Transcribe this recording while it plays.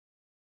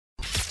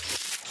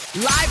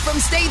Live from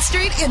State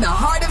Street in the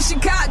heart of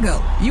Chicago,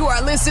 you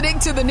are listening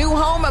to the new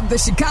home of the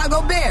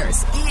Chicago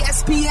Bears,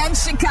 ESPN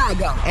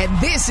Chicago. And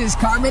this is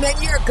Carmen and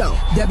Yurko,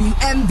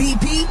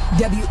 WMVP,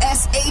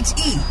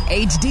 WSHE,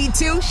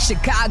 HD2,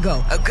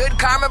 Chicago, a good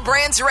Karma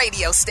Brands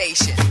radio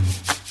station.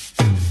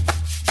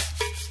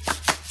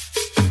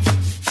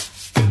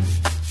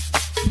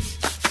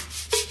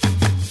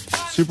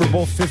 Super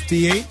Bowl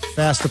 58,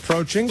 fast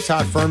approaching.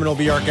 Todd Furman will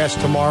be our guest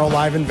tomorrow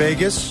live in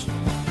Vegas.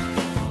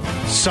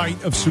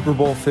 Site of Super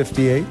Bowl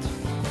 58.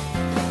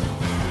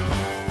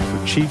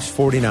 For Chiefs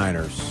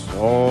 49ers.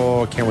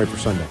 Oh, can't wait for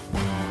Sunday.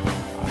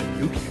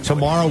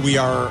 Tomorrow we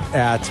are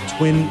at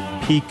Twin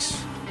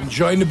Peaks.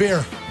 Enjoying the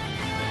beer.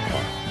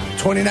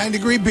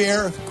 29-degree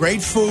beer,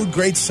 great food,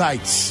 great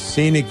sights.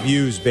 Scenic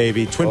views,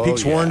 baby. Twin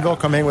Peaks, Warrenville,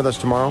 come hang with us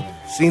tomorrow.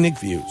 Scenic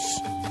views.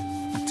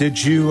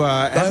 Did you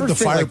ever the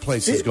think,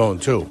 fireplace is going,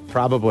 too.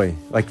 Probably.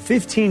 Like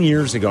 15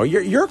 years ago.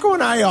 Yurko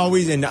and I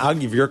always, and I'll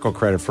give Yurko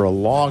credit for a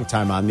long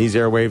time on these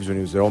airwaves when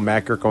he was the old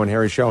Matt Yurko and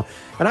Harry show.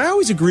 And I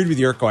always agreed with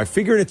Yurko. I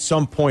figured at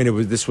some point it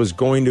was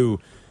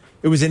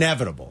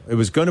inevitable. It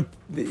was going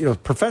to,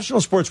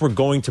 professional sports were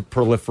going to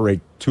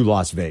proliferate to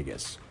Las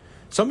Vegas.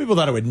 Some people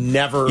thought it would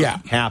never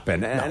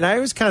happen. And I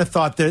always kind of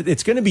thought that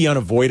it's going to be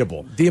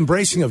unavoidable. The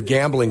embracing of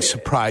gambling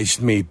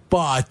surprised me,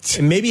 but...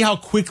 And maybe how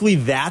quickly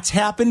that's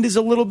happened is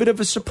a little bit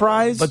of a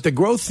surprise. But the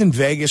growth in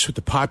Vegas with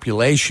the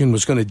population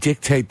was going to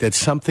dictate that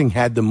something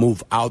had to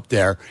move out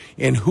there,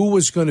 and who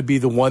was going to be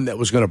the one that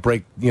was going to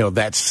break,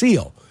 that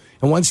seal.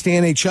 And once the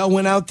NHL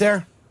went out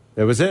there...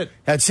 That was it.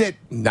 That's it.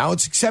 Now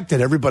it's accepted.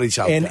 Everybody's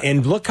out there.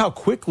 And look how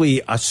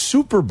quickly a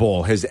Super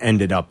Bowl has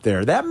ended up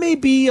there. That may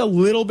be a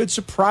little bit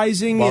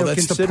surprising. Well,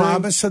 that's the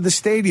promise of the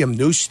stadium.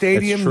 New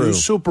stadium, new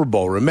Super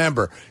Bowl.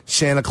 Remember,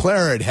 Santa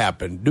Clara had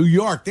happened. New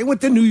York. They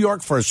went to New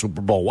York for a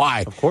Super Bowl.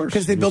 Why? Of course.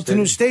 Because they built a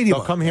new stadium.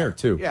 They'll come here,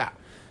 too. Yeah.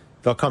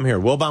 They'll come here.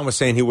 Wilbon was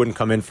saying he wouldn't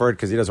come in for it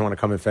because he doesn't want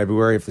to come in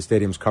February if the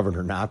stadium's covered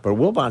or not. But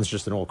Wilbon's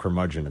just an old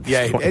curmudgeon at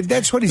this point.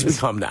 That's what he's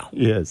become now.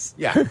 Yes.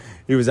 Yeah.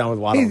 He was on with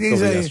Waddle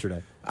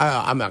yesterday.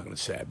 I'm not going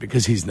to say it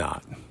because he's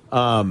not.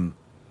 But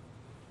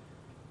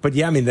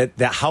yeah, I mean, that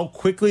how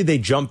quickly they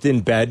jumped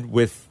in bed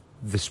with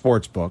the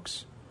sports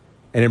books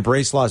and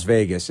embraced Las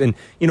Vegas. And,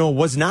 it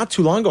was not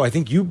too long ago. I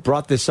think you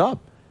brought this up.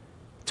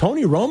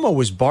 Tony Romo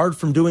was barred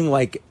from doing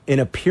like an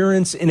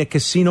appearance in a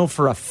casino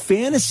for a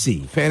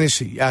fantasy league.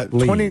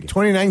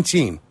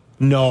 2019.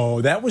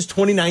 No, that was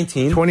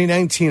 2019.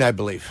 2019, I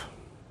believe.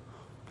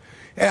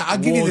 Yeah, I'll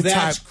give you the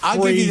time.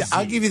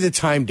 I'll give you the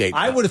time date.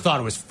 I would have thought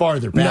it was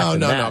farther back.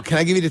 No. Can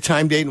I give you the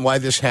time date and why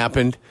this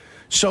happened?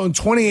 So in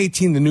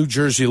 2018, the New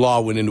Jersey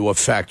law went into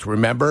effect.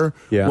 Remember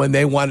when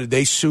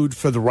they sued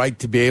for the right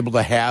to be able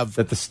to have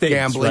the states,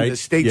 gambling, right? the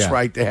state's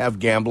right to have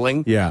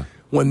gambling. Yeah.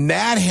 When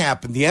that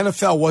happened, the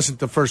NFL wasn't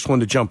the first one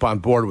to jump on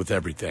board with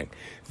everything.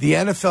 The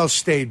NFL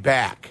stayed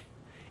back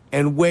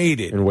and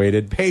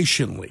waited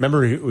patiently.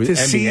 Remember, it was to NBA.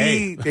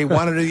 see they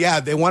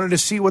wanted to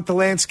see what the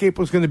landscape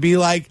was going to be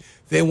like.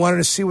 They wanted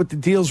to see what the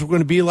deals were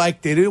going to be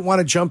like. They didn't want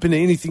to jump into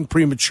anything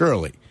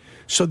prematurely.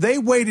 So they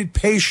waited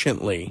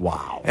patiently.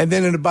 Wow. And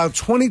then in about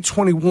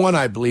 2021,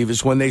 I believe,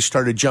 is when they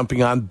started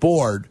jumping on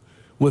board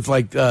with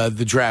like the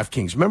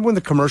DraftKings. Remember when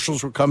the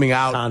commercials were coming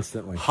out?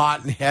 Constantly.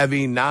 Hot and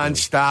heavy,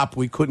 nonstop.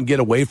 We couldn't get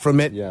away from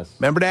it. Yes.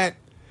 Remember that?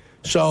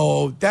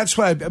 So that's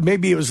why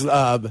maybe it was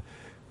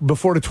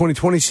before the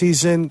 2020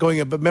 season going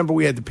up. But remember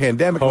we had the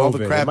pandemic and all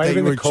the crap. It might have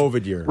been the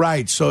COVID year.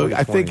 Right. So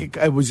I think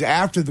it was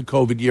after the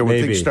COVID year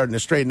when things starting to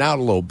straighten out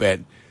a little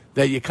bit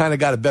that you kind of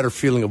got a better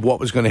feeling of what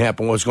was going to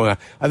happen, what was going on.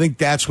 I think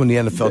that's when the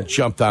NFL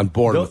jumped on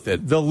board with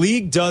it. The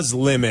league does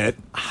limit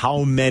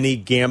how many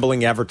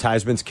gambling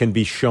advertisements can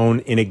be shown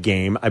in a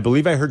game. I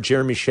believe I heard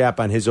Jeremy Schaap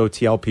on his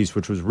OTL piece,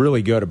 which was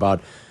really good,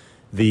 about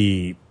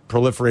the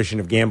proliferation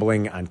of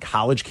gambling on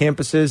college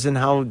campuses and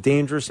how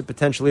dangerous it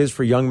potentially is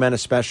for young men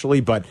especially.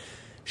 But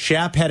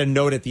Schaap had a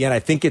note at the end. I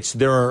think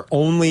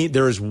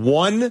there is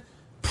one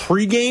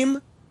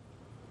pregame,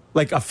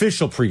 like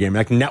official pregame,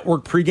 like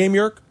network pregame,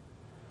 Yerk.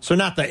 So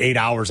not the 8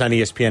 hours on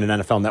ESPN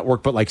and NFL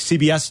Network, but like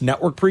CBS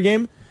Network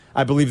pregame.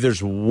 I believe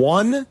there's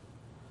one,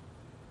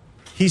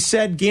 he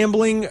said,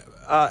 gambling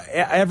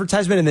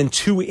advertisement, and then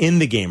two in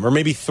the game, or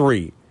maybe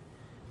three,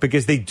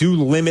 because they do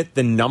limit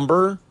the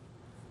number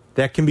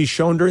that can be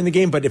shown during the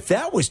game. But if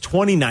that was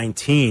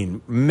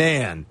 2019,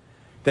 man,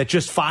 that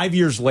just 5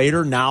 years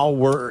later, now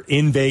we're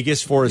in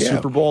Vegas for a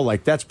Super Bowl,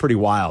 like that's pretty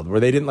wild, where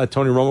they didn't let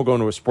Tony Romo go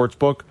into a sports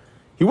book.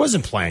 He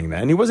wasn't playing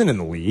then. He wasn't in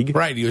the league.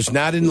 Right, he was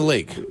not in the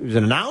league. He was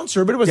an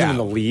announcer, but he wasn't in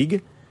the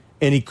league.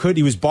 And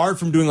he was barred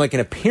from doing like an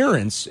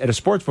appearance at a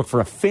sportsbook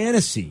for a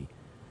fantasy,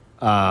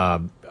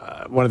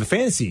 one of the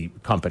fantasy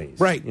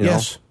companies. Right,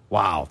 yes.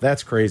 Wow,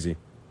 that's crazy.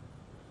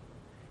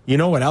 You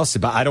know what else?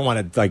 I don't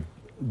want to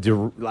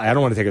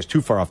take us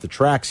too far off the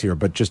tracks here,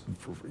 but just,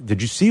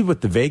 did you see what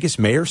the Vegas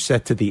mayor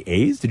said to the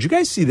A's? Did you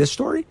guys see this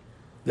story?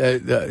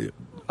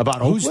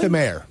 About who's Oakland? the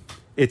mayor?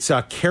 It's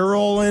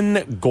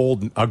Carolyn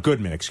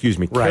Goodman, excuse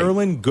me. Right.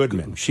 Carolyn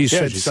Goodman. She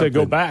said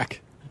go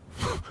back.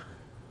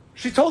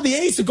 She told the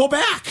A's to go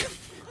back.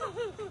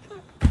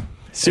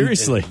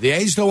 Seriously. The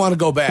A's don't want to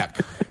go back.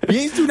 The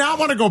A's do not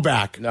want to go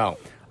back. No.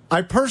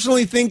 I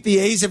personally think the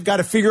A's have got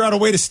to figure out a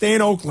way to stay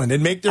in Oakland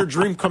and make their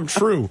dream come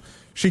true.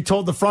 She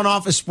told the Front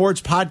Office Sports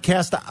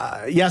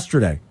podcast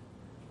yesterday.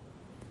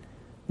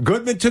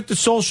 Goodman took to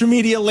social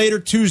media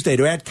later Tuesday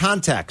to add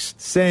context,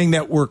 saying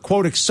that we're,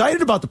 quote,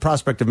 excited about the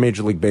prospect of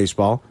Major League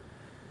Baseball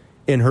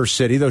in her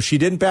city, though she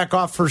didn't back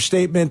off her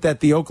statement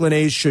that the Oakland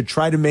A's should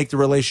try to make the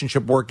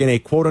relationship work in a,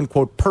 quote,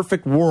 unquote,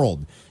 perfect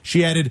world.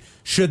 She added,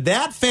 should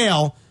that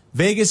fail,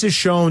 Vegas has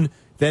shown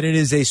that it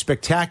is a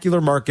spectacular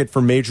market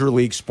for Major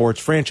League sports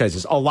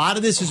franchises. A lot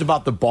of this is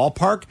about the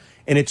ballpark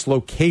and its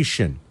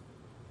location.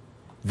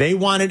 They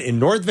want it in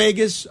North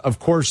Vegas. Of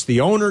course,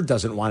 the owner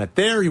doesn't want it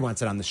there. He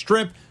wants it on the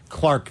Strip.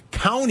 Clark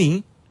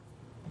County,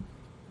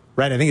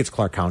 right? I think it's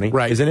Clark County,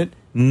 right? Isn't it?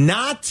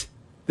 Not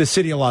the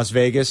city of Las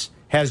Vegas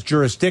has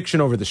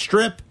jurisdiction over the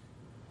Strip.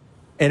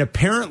 And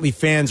apparently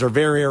fans are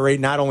very irate,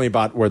 not only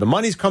about where the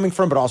money's coming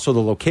from, but also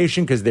the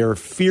location, because they're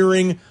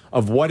fearing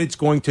of what it's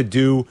going to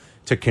do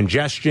to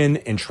congestion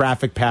and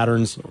traffic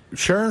patterns.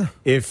 Sure.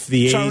 If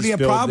the A's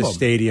build the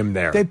stadium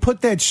there. They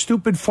put that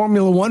stupid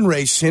Formula One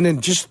race in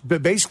and just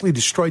basically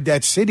destroyed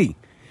that city.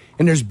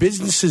 And there's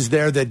businesses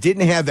there that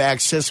didn't have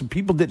access, and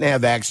people didn't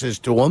have access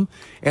to them.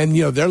 And,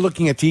 they're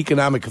looking at the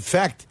economic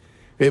effect.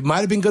 It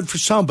might have been good for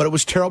some, but it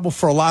was terrible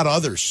for a lot of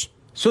others.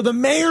 So the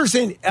mayor's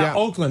in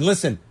Oakland,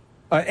 listen,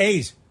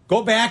 A's,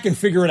 go back and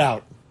figure it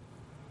out.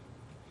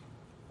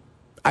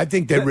 I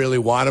think they really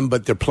want him,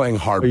 but they're playing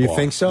hardball. Oh, you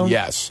think so?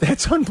 Yes.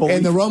 That's unbelievable.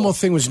 And the Romo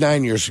thing was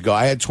 9 years ago.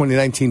 I had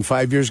 2019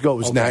 5 years ago. It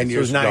was 9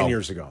 years ago. It was 9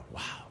 years ago.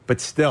 Wow.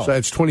 But still. So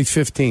that's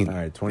 2015. All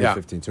right,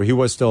 2015. Yeah. So he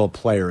was still a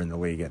player in the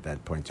league at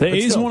that point, too. The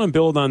A's want to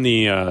build on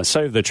the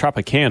site of the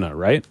Tropicana,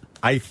 right?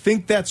 I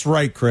think that's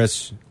right,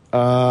 Chris.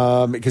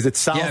 Because it's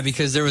south. Yeah,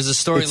 because there was a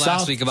story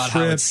last week about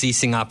how it's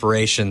ceasing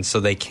operations so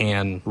they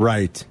can.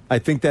 Right. I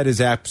think that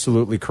is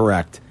absolutely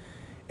correct.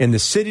 And the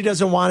city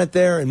doesn't want it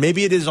there. And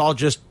maybe it is all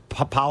just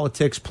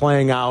politics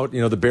playing out.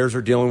 The Bears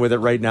are dealing with it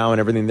right now and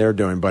everything they're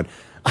doing. But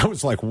I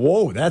was like,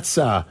 whoa, that's...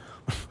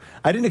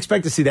 I didn't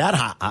expect to see that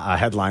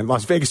headline.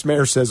 Las Vegas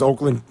mayor says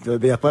Oakland,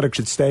 the Athletics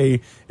should stay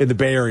in the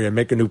Bay Area and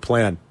make a new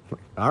plan.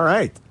 All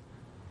right.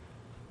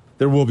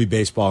 There will be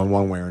baseball in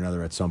one way or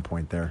another at some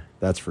point there.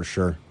 That's for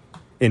sure.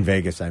 In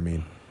Vegas, I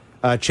mean.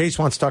 Chase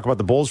wants to talk about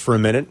the Bulls for a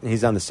minute.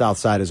 He's on the south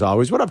side as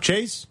always. What up,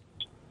 Chase?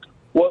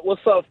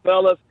 What's up,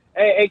 fellas?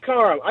 Hey,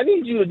 Carm, I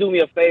need you to do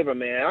me a favor,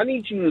 man. I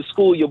need you to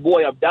school your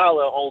boy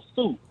Abdalla on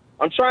soup.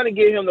 I'm trying to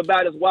get him to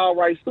buy this wild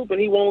rice soup, and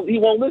he won't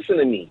listen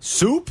to me.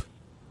 Soup?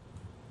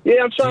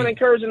 Yeah, I'm trying to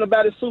encourage him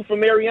about his soup from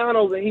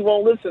Mariano's, and he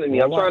won't listen to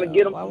me. I'm trying to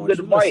get him to get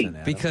the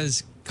bite.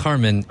 Because,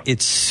 Carmen,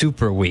 it's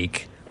Super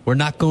Week. We're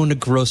not going to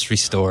grocery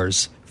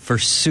stores for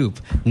soup.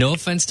 No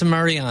offense to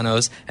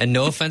Mariano's, and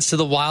no offense to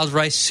the wild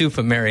rice soup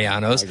at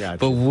Mariano's,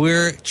 but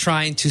we're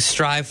trying to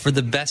strive for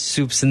the best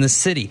soups in the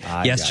city.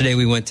 Yesterday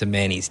we went to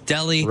Manny's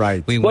Deli.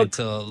 Right. We went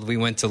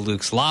to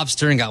Luke's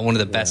Lobster and got one of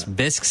the best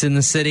bisques in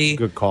the city.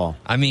 Good call.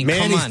 I mean,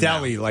 Manny's come on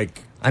Deli,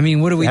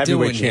 now. what are we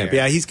doing here?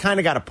 Yeah, he's kind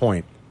of got a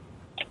point.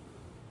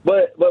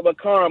 But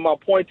Carm, my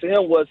point to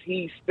him was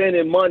he's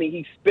spending money.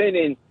 He's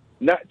spending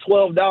not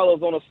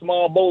 $12 on a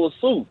small bowl of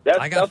soup.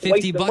 I got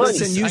 $50.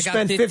 Listen, you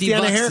spend $50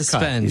 on a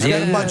haircut. He's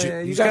got a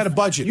budget. He's got a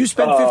budget. You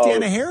spend $50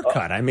 on a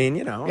haircut. I mean,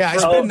 Yeah, I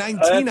spend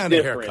 19 on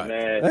a haircut.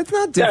 Man. That's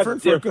not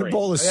different for a good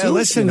bowl of soup. Yeah,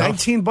 listen,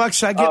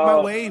 $19, I get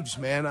my waves,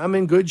 man. I'm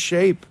in good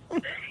shape.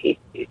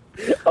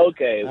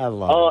 Okay. I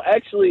love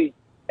actually,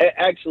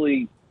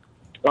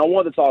 I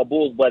wanted to talk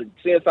Bulls, but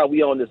since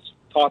we on this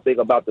topic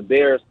about the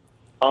Bears,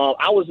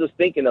 I was just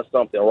thinking of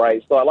something,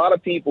 right? So a lot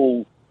of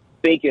people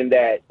thinking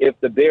that if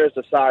the Bears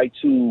decide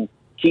to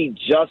keep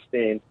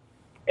Justin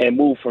and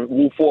move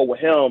forward with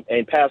him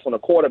and pass on the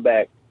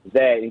quarterback,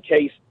 that in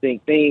case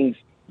things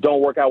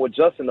don't work out with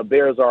Justin, the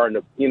Bears are in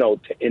the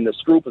in the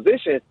screw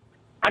position.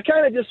 I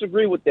kind of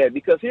disagree with that,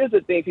 because here's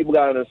the thing people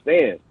got to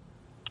understand.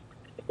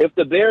 If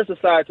the Bears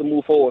decide to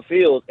move forward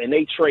field and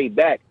they trade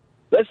back,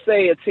 let's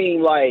say a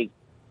team like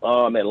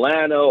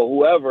Atlanta or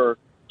whoever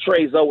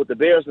trades up with the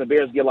Bears and the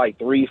Bears get like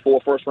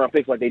 3-4 first-round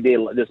picks like they did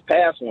this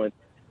past one,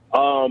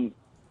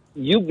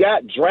 you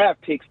got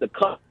draft picks to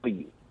come for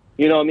you.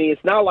 You know what I mean?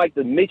 It's not like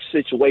the Mitch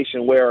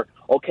situation where,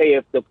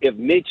 okay,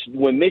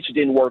 when Mitch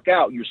didn't work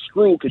out, you're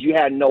screwed because you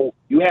had no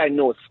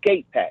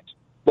escape patch.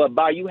 But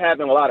by you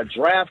having a lot of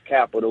draft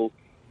capital,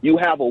 you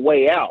have a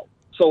way out.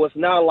 So it's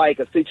not like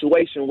a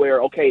situation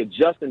where, okay, if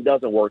Justin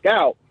doesn't work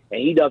out and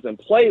he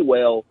doesn't play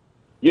well,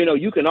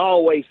 you can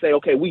always say,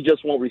 okay, we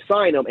just won't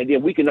resign him, and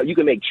then you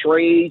can make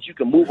trades, you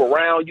can move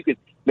around, you can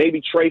maybe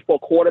trade for a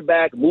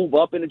quarterback, move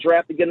up in the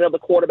draft to get another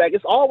quarterback.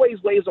 It's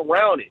always ways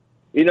around it.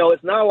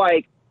 It's not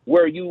like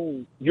where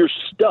you're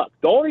stuck.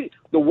 The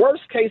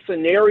worst case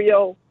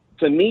scenario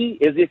to me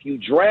is if you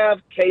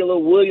draft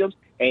Caleb Williams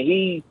and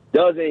he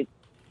doesn't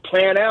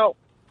plan out,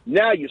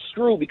 now you're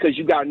screwed because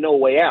you got no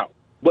way out.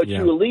 But you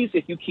at least,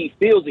 if you keep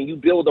Fields and you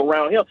build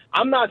around him,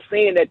 I'm not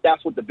saying that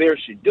that's what the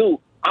Bears should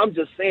do. I'm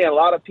just saying a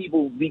lot of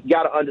people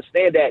got to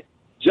understand that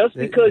Just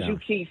because you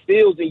keep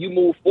Fields and you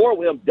move forward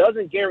with him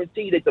doesn't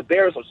guarantee that the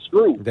Bears are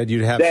screwed. That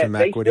you'd have some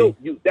equity.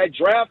 That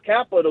draft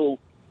capital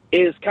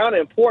is kind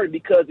of important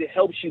because it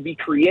helps you be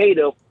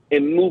creative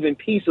in moving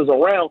pieces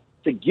around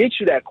to get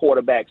you that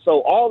quarterback.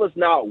 So all is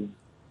not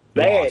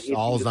bad if you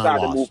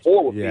decide to move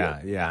forward.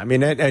 Yeah. I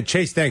mean,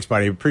 Chase, thanks,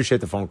 buddy. Appreciate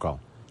the phone call.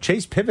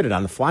 Chase pivoted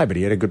on the fly, but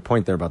he had a good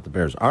point there about the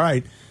Bears. All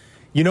right.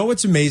 You know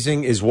what's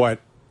amazing is what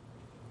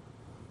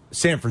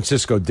San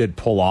Francisco did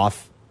pull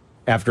off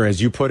after,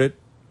 as you put it,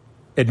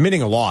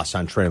 admitting a loss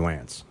on Trey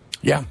Lance.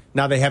 Yeah.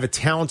 Now, they have a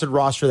talented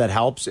roster that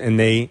helps, and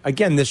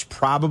there's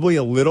probably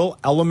a little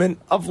element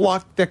of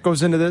luck that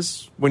goes into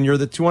this when you're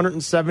the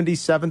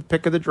 277th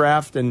pick of the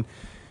draft and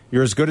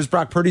you're as good as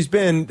Brock Purdy's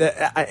been.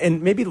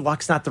 And maybe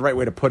luck's not the right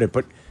way to put it,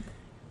 but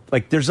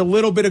like there's a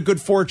little bit of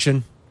good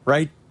fortune,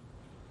 right?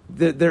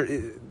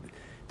 The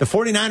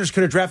 49ers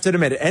could have drafted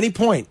him at any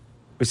point.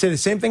 We say the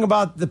same thing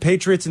about the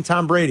Patriots and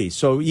Tom Brady.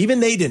 So even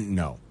they didn't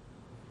know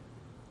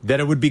that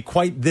it would be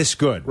quite this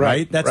good,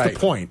 right? That's the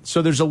point.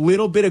 So there's a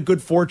little bit of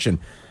good fortune.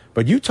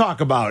 But you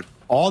talk about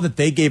all that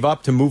they gave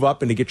up to move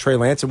up and to get Trey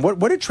Lance. And what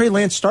did Trey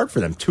Lance start for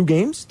them? 2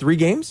 games? 3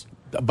 games?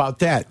 About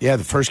that. Yeah,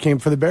 the first game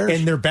for the Bears.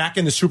 And they're back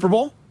in the Super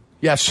Bowl?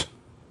 Yes.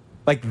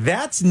 Like,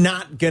 that's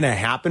not going to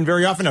happen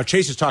very often. Now,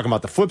 Chase is talking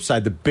about the flip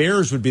side. The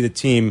Bears would be the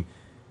team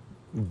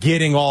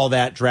getting all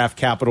that draft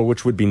capital,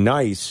 which would be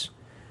nice.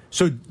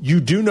 So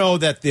you do know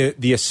that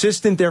the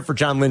assistant there for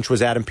John Lynch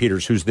was Adam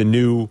Peters, who's the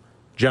new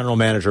general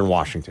manager in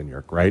Washington,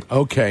 York, right?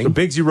 Okay. So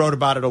Biggsy wrote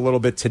about it a little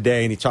bit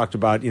today, and he talked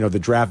about, the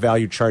draft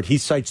value chart. He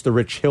cites the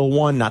Rich Hill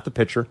one, not the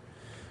pitcher.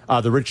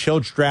 The Rich Hill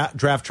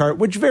draft chart,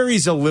 which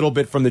varies a little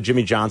bit from the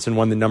Jimmy Johnson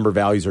one. The number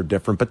values are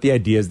different, but the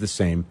idea is the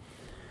same.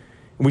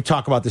 And we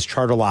talk about this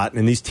chart a lot,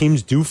 and these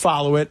teams do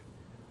follow it.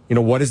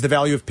 What is the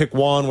value of pick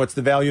 1? What's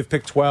the value of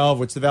pick 12?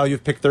 What's the value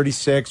of pick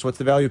 36? What's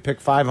the value of pick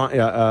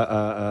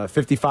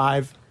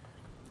 55?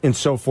 And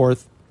so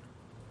forth.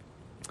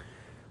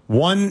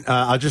 One,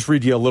 I'll just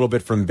read you a little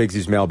bit from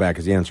Biggsy's mailbag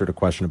because he answered a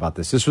question about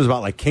this. This was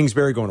about like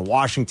Kingsbury going to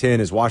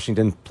Washington. Is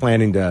Washington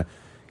planning to,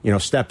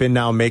 step in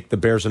now and make the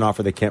Bears an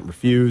offer they can't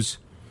refuse?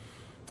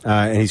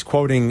 And he's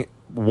quoting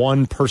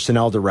one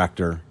personnel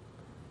director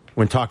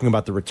when talking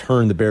about the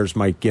return the Bears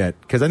might get.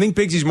 Because I think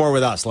Biggsy's more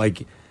with us.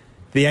 Like,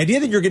 the idea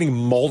that you're getting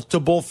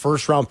multiple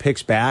first-round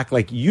picks back,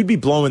 like, you'd be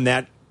blowing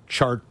that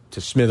chart to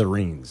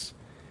smithereens.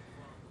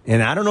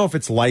 And I don't know if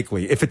it's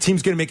likely. If a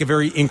team's going to make a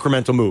very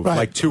incremental move,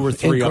 like 2 or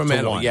 3 up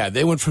to 1. Yeah,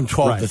 they went from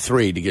 12 to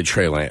 3 to get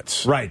Trey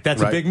Lance. Right,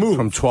 that's a big move.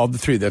 From 12 to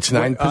 3, that's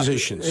 9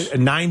 positions.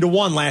 9 to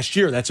 1 last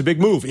year, that's a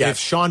big move. Yes. If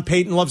Sean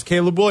Payton loves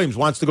Caleb Williams,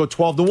 wants to go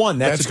 12 to 1,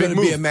 that's a big move. That's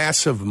going to be a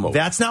massive move.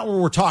 That's not what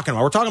we're talking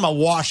about. We're talking about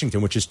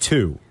Washington, which is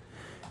 2.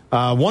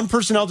 One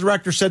personnel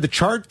director said the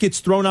chart gets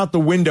thrown out the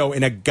window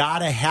in a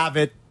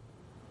gotta-have-it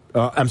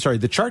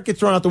the chart gets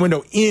thrown out the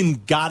window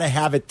in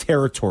gotta-have-it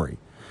territory,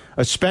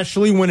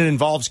 especially when it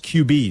involves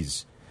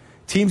QBs.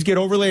 Teams get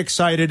overly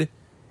excited,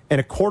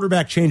 and a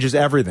quarterback changes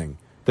everything.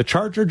 The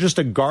charts are just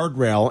a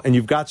guardrail, and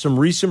you've got some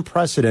recent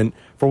precedent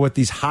for what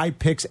these high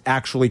picks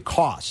actually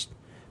cost.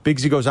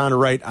 Biggsy goes on to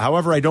write,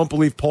 however, I don't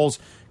believe Poles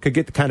could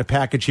get the kind of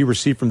package he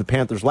received from the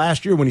Panthers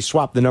last year when he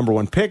swapped the number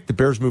 1 pick. The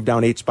Bears moved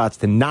down 8 spots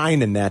to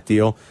 9 in that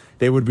deal.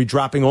 They would be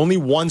dropping only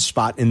 1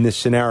 spot in this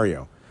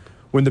scenario.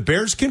 When the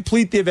Bears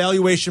complete the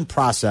evaluation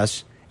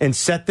process and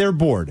set their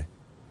board,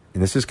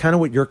 and this is kind of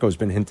what Yurko's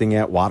been hinting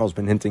at, Waddle's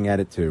been hinting at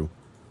it too,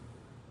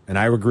 and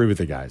I agree with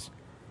the guys.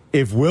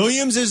 If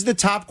Williams is the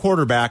top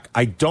quarterback,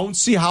 I don't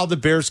see how the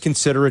Bears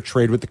consider a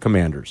trade with the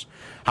Commanders.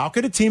 How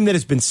could a team that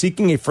has been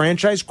seeking a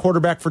franchise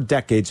quarterback for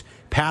decades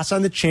pass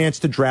on the chance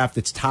to draft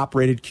its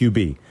top-rated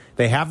QB?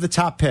 They have the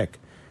top pick.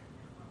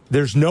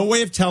 There's no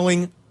way of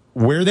telling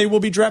where they will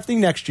be drafting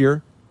next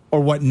year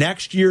or what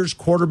next year's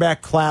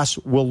quarterback class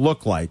will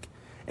look like,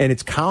 and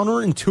it's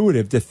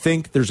counterintuitive to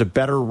think there's a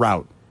better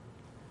route.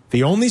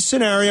 The only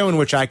scenario in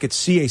which I could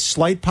see a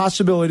slight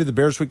possibility the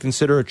Bears would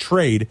consider a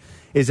trade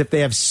is if they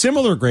have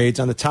similar grades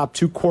on the top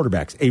 2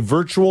 quarterbacks, a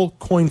virtual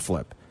coin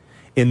flip.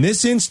 In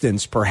this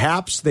instance,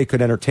 perhaps they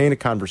could entertain a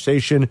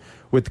conversation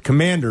with the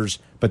Commanders,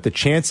 but the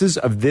chances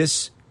of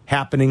this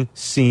happening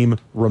seem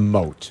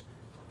remote.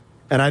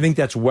 And I think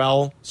that's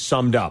well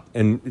summed up.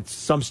 And it's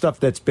some stuff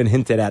that's been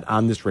hinted at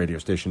on this radio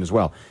station as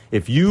well.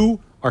 If you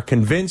are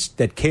convinced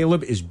that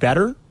Caleb is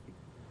better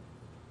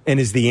and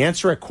is the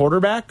answer at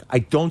quarterback, I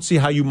don't see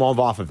how you move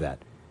off of that.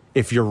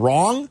 If you're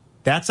wrong,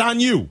 that's on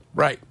you.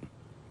 Right.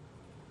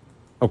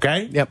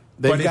 Okay? Yep.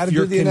 They've got to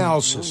do the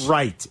analysis.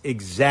 Right.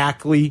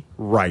 Exactly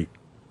right.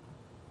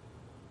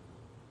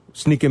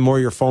 Sneak in more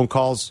of your phone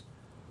calls.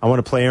 I want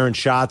to play Aaron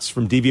Schatz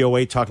from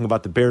DVOA talking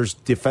about the Bears'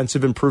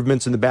 defensive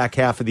improvements in the back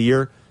half of the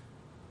year.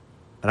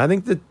 And I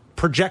think that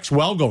projects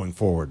well going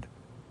forward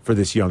for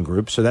this young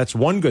group. So that's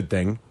one good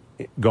thing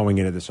going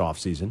into this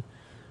offseason.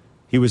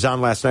 He was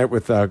on last night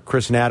with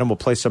Chris and Adam. We'll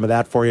play some of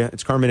that for you.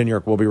 It's Carmen and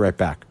York. We'll be right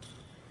back.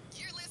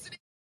 You're listening.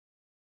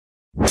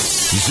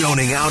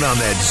 Zoning out on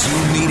that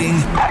Zoom meeting?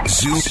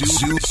 Zoom.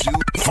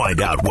 Find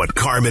out what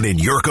Carmen and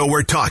Yurko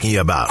were talking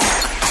about.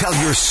 Tell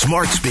your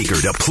smart speaker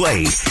to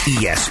play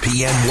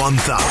ESPN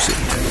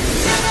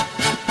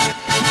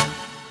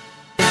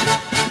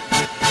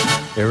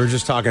 1000. They were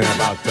just talking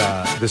about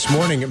this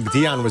morning.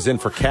 Dion was in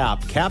for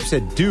Cap. Cap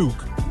said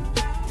Duke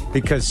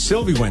because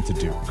Silvy went to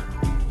Duke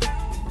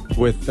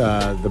with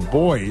the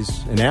boys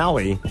and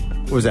Allie.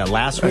 What was that,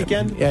 last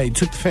weekend? Yeah, he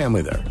took the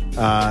family there.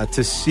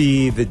 To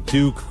see the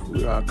Duke,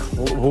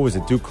 what was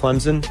it, Duke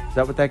Clemson? Is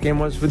that what that game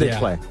was? Who they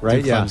play,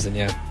 right? Duke Clemson,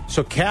 yeah.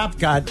 So Cap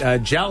got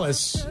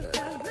jealous.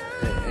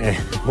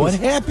 What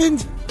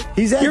happened?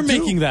 He's at You're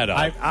Duke. making that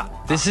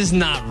up. This is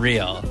not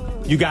real.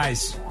 You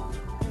guys.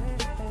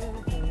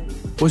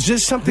 Was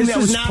this something This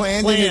that was not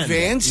planned in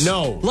advance?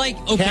 No. Like,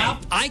 okay,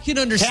 Cap, I can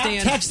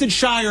understand. Cap texted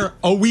Shire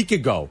a week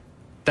ago.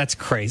 That's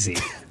crazy.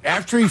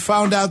 After he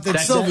found out that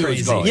That's Silvy was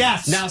crazy. going.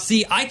 Yes. Now,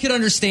 see, I could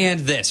understand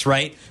this,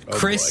 right?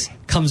 Chris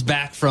comes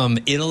back from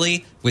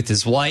Italy with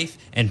his wife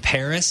and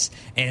Paris,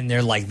 and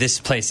they're like, "This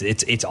place,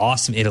 it's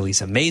awesome.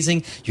 Italy's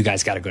amazing. You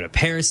guys got to go to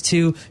Paris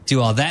too, do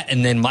all that."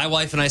 And then my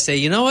wife and I say,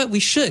 "You know what? We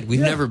should. We've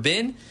never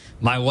been."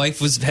 My wife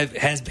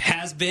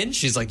has been.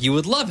 She's like, "You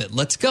would love it.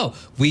 Let's go."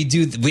 We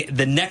do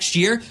the next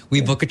year.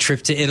 We book a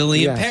trip to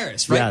Italy and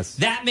Paris, right? Yes.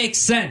 That makes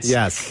sense.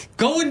 Yes.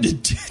 Going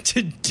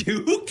to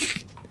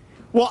Duke.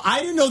 Well, I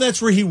didn't know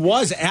that's where he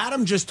was.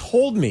 Adam just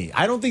told me.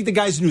 I don't think the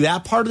guys knew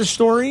that part of the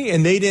story,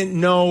 and they didn't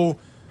know.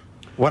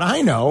 What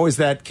I know is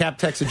that Cap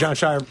texted John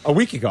Shire a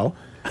week ago.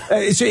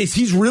 So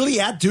he's really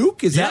at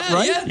Duke? Is that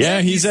right?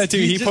 Yeah, he's at Duke.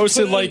 He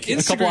posted like a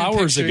Instagram couple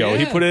hours picture, ago. yeah.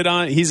 He put it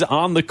on. He's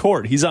on the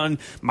court. He's on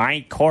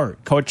my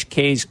court, Coach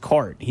K's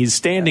court. He's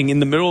standing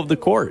in the middle of the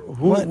court.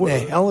 What the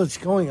hell is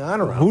going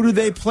on around? Who do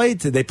they play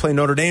to? They play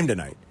Notre Dame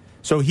tonight.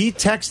 So he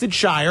texted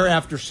Shire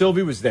after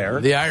Silvy was there.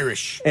 The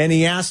Irish. And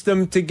he asked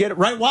them to get it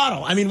right.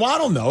 Waddle. I mean,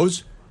 Waddle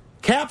knows.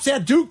 Cap's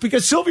at Duke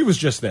because Silvy was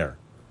just there.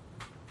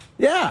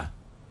 Yeah.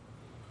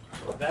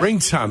 Bring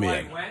Tommy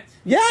in.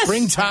 Yes.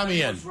 Bring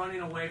Tommy in.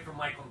 Running away from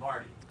Mike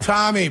Lombardi.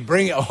 Tommy,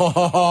 bring it.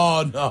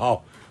 Oh,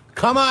 no.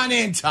 Come on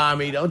in,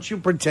 Tommy. Don't you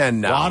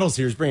pretend now. Waddle's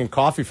here. He's bringing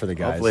coffee for the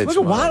guys. Hopefully it's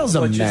Look at Waddle's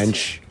a But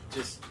mensch.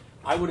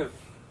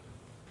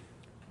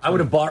 I would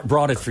have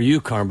brought it for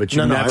you, Carm, but you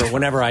No, never. I-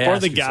 Whenever I For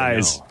asked the you, said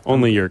guys, no.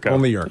 only Yurko.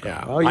 Only Yurko.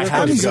 Yeah. Oh, I Yurko. had to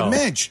Tommy's go. a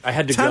mensch. I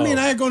had to Tommy go. and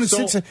I are going to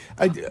So-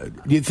 Cincinnati. Do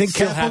you think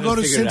Still Cap will haven't go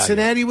to figured it out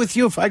Cincinnati with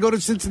you if I go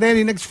to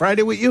Cincinnati next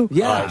Friday with you?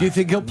 Yeah. Do you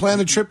think he'll plan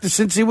a trip to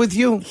Cincy with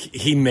you?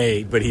 He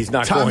may, but he's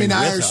not Tommy going and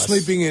I with are us.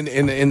 sleeping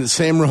in the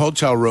same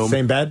hotel room.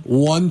 Same bed?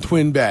 One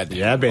twin bed.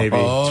 Yeah, baby.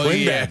 Oh,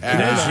 Twin yeah. bed.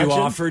 As you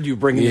offered, you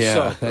bring the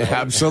Yeah, soap.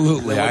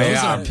 absolutely. I Those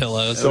am. aren't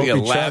pillows. So we Soap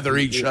can each lather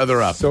each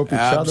other up. Soap each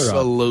other up.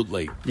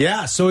 Absolutely.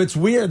 Yeah, so it's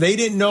weird. They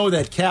didn't know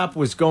that Cap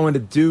was going to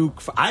Duke.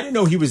 I didn't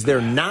know he was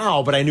there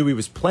now, but I knew he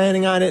was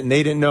planning on it, and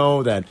they didn't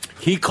know that.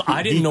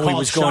 I didn't know he called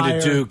was going Shire.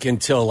 to Duke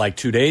until like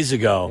 2 days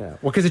ago. Yeah.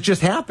 Well, because it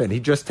just happened.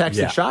 He just texted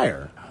Yeah.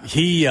 Shire.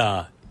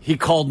 He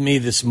called me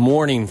this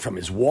morning from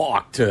his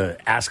walk to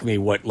ask me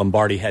what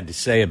Lombardi had to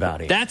say about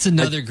him. That's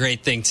another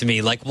great thing to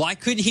me. Like, why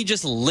couldn't he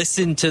just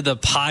listen to the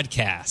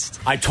podcast?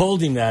 I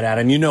told him that,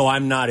 Adam. You know,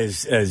 I'm not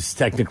as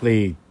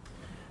technically,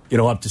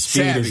 up to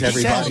speed Savvy. as He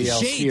everybody called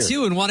else Shay, here.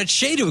 too, and wanted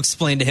Shay to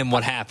explain to him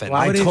what happened.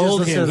 Why I would he just told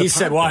listen to him. the He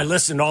said, "Well, I podcast?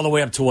 listened all the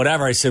way up to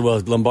whatever." I said,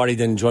 "Well, Lombardi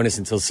didn't join us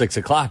until 6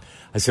 o'clock."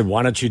 I said,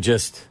 "Why don't you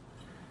just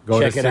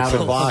Go check to it out 6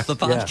 on o'clock. the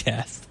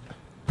podcast.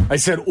 I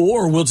said,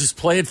 "Or we'll just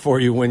play it for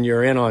you when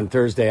you're in on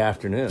Thursday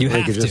afternoon." You We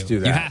have could to. just do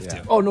that, You have yeah.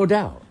 to. Oh, no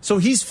doubt. So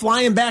he's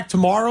flying back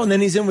tomorrow, and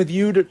then he's in with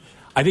you to.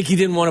 I think he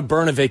didn't want to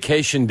burn a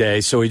vacation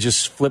day, so he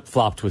just flip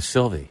flopped with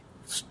Silvy.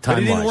 But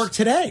he didn't Time-wise. work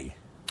today.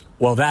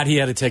 Well, that he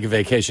had to take a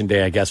vacation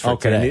day, I guess, for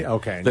Okay, today.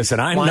 okay. Listen,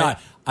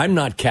 I'm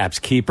not Cap's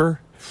keeper,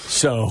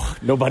 so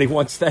nobody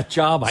wants that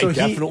job. So I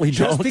definitely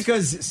just don't.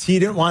 because he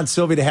didn't want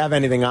Silvy to have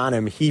anything on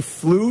him, he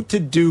flew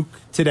to Duke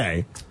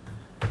today.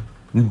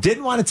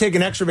 Didn't want to take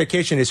an extra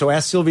vacation day, so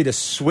asked Silvy to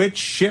switch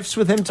shifts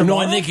with him No,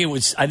 tomorrow.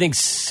 I think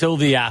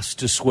Silvy asked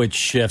to switch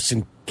shifts,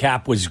 and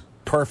Cap was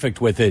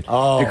perfect with it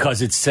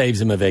because it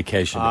saves him a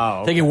vacation.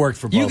 I think it worked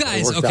for both. You of them.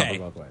 guys, works out okay,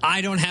 both ways. I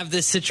don't have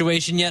this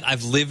situation yet.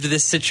 I've lived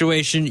this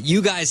situation.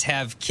 You guys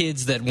have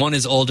kids that one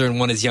is older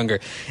and one is younger.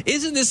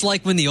 Isn't this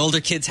like when the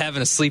older kid's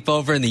having a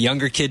sleepover and the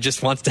younger kid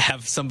just wants to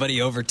have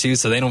somebody over too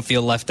so they don't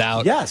feel left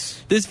out?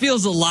 Yes. This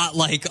feels a lot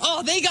like,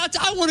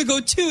 I want to go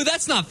too.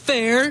 That's not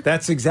fair.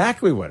 That's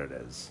exactly what it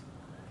is.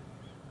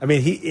 I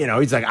mean,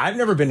 he's like, I've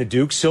never been to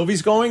Duke.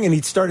 Silvy's going, and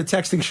he started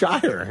texting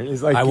Shire. And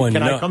he's like,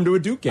 can I come to a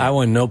Duke game? I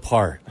want no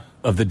part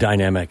of the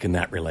dynamic in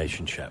that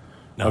relationship.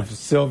 No. Of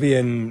Silvy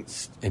and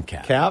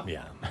Cap. Cap?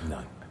 Yeah,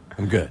 none.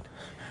 I'm good.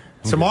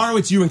 Tomorrow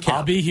it's you and Cap.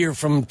 I'll be here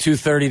from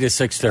 2:30 to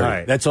 6:30. All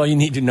right. That's all you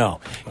need to know.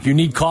 If you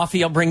need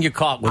coffee, I'll bring you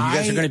coffee. Well, you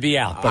guys are going to be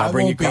out, but I'll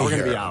bring you coffee. We're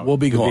going to be out. We'll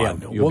be You'll be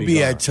gone. out. You'll We'll be be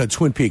gone. at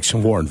Twin Peaks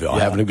in Warrenville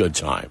having a good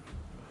time.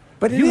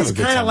 But it You is have a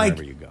good kind of time like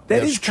wherever you go. that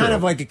That's is kind true.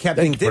 of like a Cap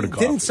Thank thing. you for the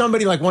coffee. Didn't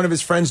somebody like one of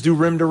his friends do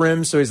rim to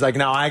rim? So he's like,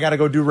 now I got to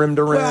go do rim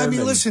to rim. Well, I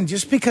mean, and- listen,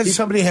 just because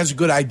somebody has a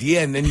good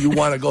idea and then you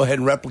want to go ahead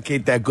and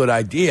replicate that good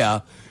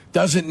idea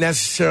doesn't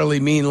necessarily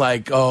mean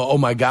like, oh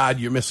my God,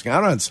 you're missing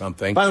out on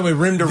something. By the way,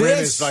 rim to rim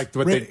is like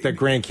what the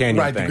Grand Canyon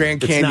right, thing. The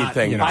Grand Canyon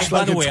thing. It's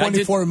like a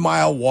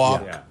 24-mile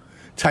walk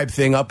type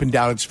thing up and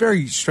down. It's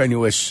very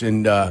strenuous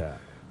and not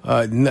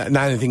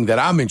anything that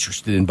I'm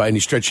interested in by any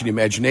stretch of the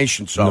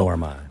imagination. So, nor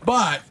am I.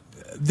 But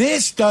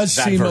this does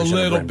seem a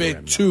little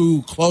bit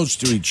too close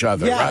to each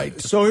other, right?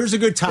 So here's a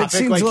good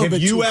topic. Like, have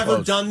you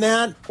ever done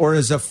that? Or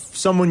has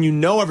someone you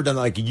know ever done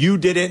that? Like, you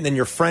did it and then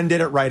your friend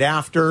did it right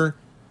after?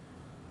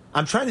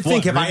 I'm trying to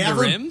think. Have I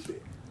ever?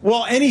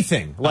 Well,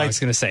 anything. Like, I was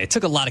going to say, it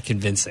took a lot of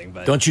convincing.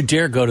 But don't you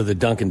dare go to the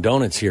Dunkin'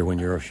 Donuts here when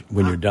you're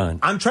done.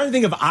 I'm trying to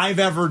think if I've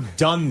ever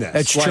done this.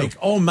 That's like, true.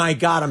 Oh my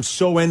God, I'm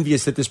so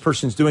envious that this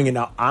person's doing it.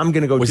 Now I'm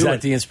going to go do it. Was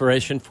that the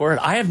inspiration for it?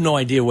 I have no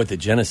idea what the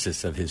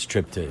genesis of his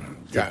trip to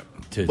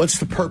what's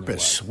the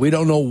purpose? We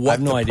don't know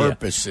what the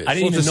purpose is. I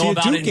didn't even know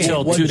about it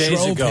until 2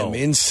 days ago. Him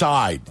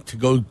inside to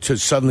go to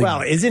suddenly.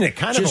 Well, isn't it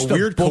kind of a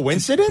weird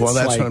coincidence? Well,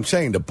 that's what I'm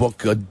saying. To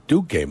book a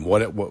Duke game.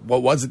 What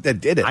was it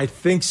that did it? I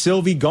think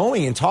Silvy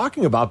going and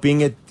talking about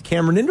being at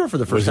Cameron Indoor for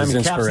the first time.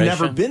 And Cap's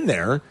never been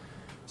there,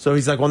 so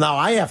he's like, "Well, now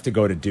I have to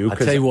go to Duke." I'll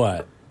tell you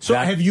what. So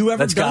have you ever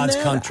that's done God's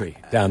that? country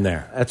down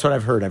there. That's what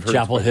I've heard.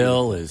 Chapel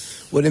Hill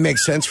is. Would it make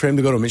sense for him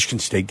to go to a Michigan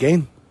State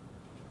game?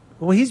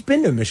 Well, he's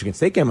been to a Michigan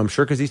State game, I'm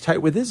sure, because he's tight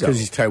with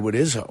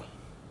Izzo.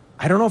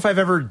 I don't know if I've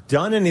ever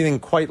done anything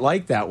quite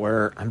like that.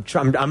 Where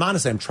I'm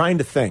honestly, I'm trying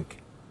to think.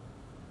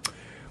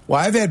 Well,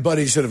 I've had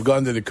buddies that have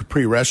gone to the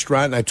Capri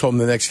restaurant, and I told them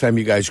the next time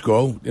you guys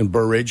go in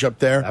Burr Ridge up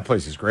there. That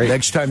place is great.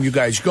 Next time you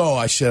guys go,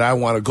 I said, I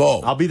want to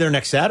go. I'll be there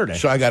next Saturday.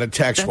 So I got a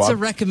text. That's a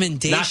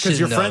recommendation. Not because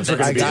your friends are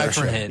going to be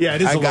there. Yeah,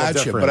 it is a little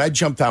different. But I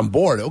jumped on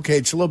board. Okay,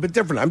 it's a little bit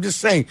different. I'm just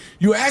saying,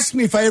 you asked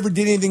me if I ever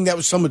did anything that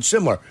was somewhat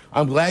similar.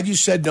 I'm glad you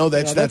said no,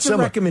 that's not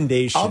similar. A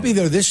recommendation. I'll be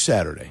there this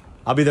Saturday.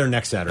 I'll be there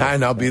next Saturday.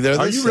 And I'll be there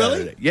this Saturday. Are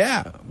you really?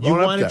 Yeah. You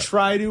want to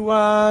try to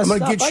I'm going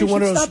to get you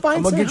one of those.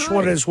 I'm going to get you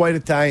one of those white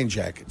Italian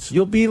jackets.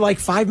 You'll be like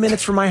 5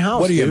 minutes from my house.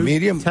 What are you,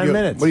 medium? 10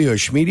 minutes. What are you,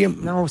 a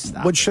medium? No,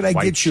 stop. What should I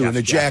get you in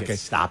a jacket?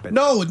 Stop it.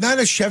 No, not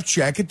a chef's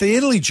jacket, the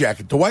Italy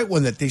jacket, the white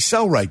one that they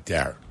sell right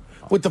there.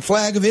 With the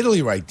flag of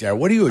Italy right there.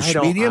 What are you,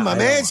 a medium?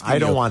 I'm asking you. I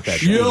don't want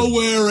that. You'll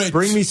wear it.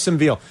 Bring me some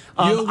veal.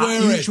 You'll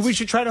wear it. We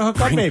should try to hook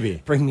up,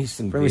 maybe. Bring me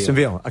some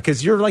veal.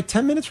 Because you're like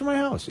 10 minutes from my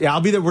house. Yeah,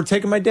 I'll be there. We're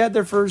taking my dad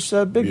there for his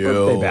big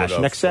birthday bash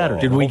next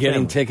Saturday. Did we get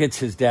him tickets?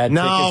 His dad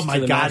No, tickets my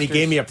to the God, Masters? he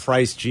gave me a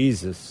price.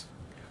 Jesus.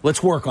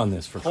 Let's work on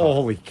this for fun.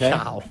 Holy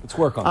cow. Okay? Let's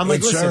work on I'm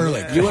this. like, listen,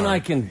 early. You and I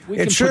can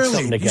It's put early.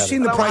 something together. You've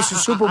seen the price of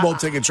Super Bowl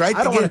tickets, right?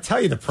 I don't want to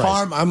tell you the price.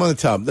 Farm, I'm going to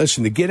tell them.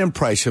 Listen, the get-in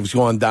price has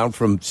gone down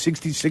from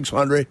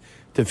 $6,600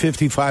 to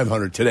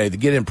 $5,500 today. The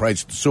get-in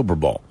price at the Super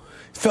Bowl.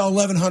 It fell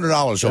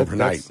 $1,100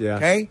 overnight. Yeah.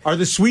 Okay? Are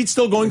the suites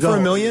still going for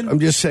 $1 million? I'm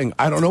just saying,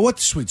 I don't know what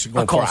the suites are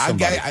going for.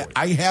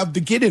 I have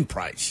the get-in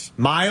price.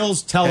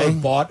 Miles Teller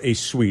bought a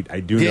suite.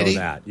 I do know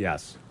that.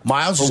 Yes.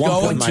 Miles For is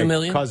going. $1.2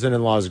 million?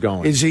 Cousin-in-law is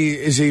going. Is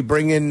he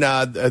bringing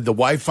the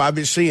wife,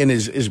 obviously, and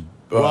is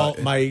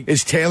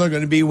Taylor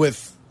going to be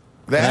with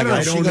that, or I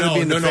is she don't going to know.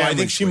 be in the No, I family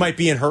think she suite? might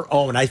be in her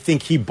own. I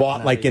think he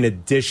bought like an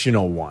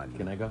additional one.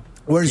 Can I go?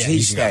 Where does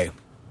he stay?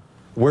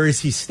 Where is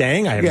he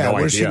staying? I have no idea.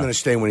 Where's he going to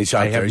stay when he's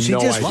out there? Is he no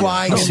just idea.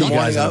 flying I'll in see the you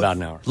guys morning in of? about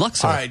an hour.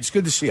 Luxor. All right, it's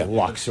good to see you.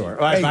 Luxor.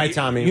 All right, bye,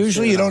 Tommy.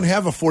 Usually you don't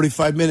have a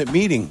 45-minute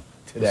meeting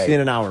today. See you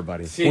in an hour,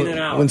 buddy. See you in an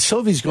hour. When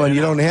Sylvie's gone,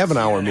 you don't have an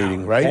hour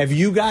meeting, right? Have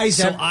you guys?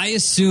 So I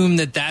assume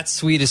that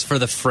suite is for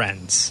the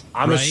friends.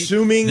 I'm right?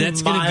 assuming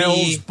that's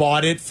Miles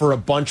bought it for a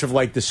bunch of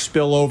like the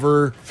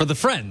spillover, for the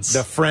friends.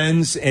 the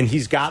friends, and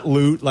he's got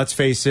loot. Let's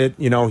face it.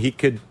 You know, he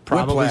could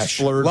probably Whiplash.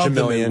 splurge Love $1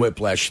 them in million.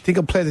 Whiplash. Think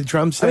he'll play the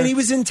drums I there? mean, he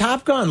was in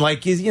Top Gun,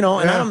 like he's, and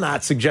I'm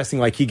not suggesting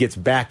like he gets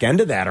back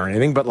into that or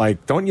anything, but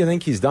like, don't you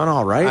think he's done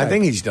all right? I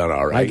think he's done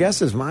all right. I guess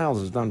his Miles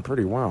has done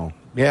pretty well.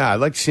 Yeah,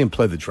 I'd like to see him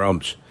play the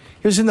drums.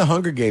 He was in the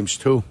Hunger Games,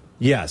 too.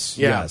 Yes,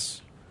 Yeah.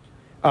 yes.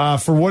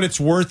 For what it's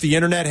worth, the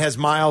internet has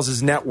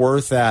Miles' net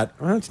worth at,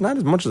 well, it's not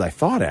as much as I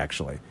thought,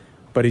 actually,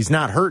 but he's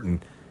not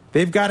hurting.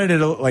 They've got it at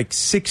like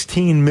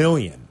 $16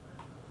 million.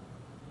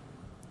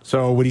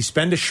 So would he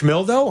spend a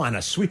schmil though on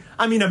a suite?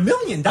 I mean, $1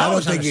 million I don't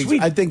on think a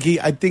suite. I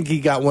think he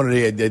got one of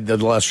the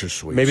lesser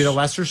suites. Maybe the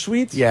lesser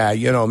suites. Yeah,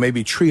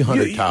 maybe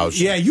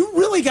 300,000. Yeah, you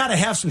really got to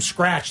have some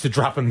scratch to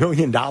drop $1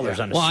 million on a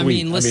suite. Well, I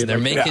mean, listen, they're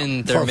making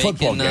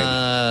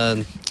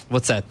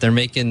what's that? They're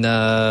making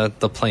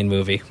the plane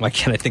movie. Why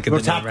can't I think of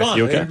the Top name?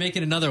 Gun. Right? They're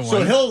making another one.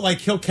 So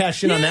he'll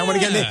cash in on that one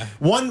again.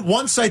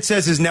 One site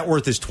says his net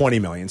worth is $20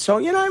 million. So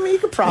I mean, you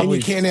could probably.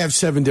 And you can't have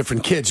 7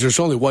 different kids. There's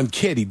only one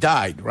kid. He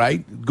died,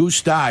 right?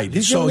 Goose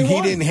died. So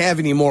he didn't have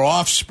any more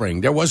offspring.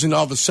 There wasn't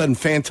all of a sudden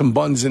phantom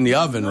buns in the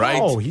oven, right?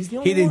 No, he's the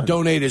only He didn't one.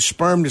 donate his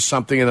sperm to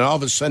something, and then all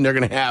of a sudden they're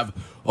going to have,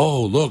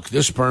 oh, look,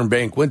 this sperm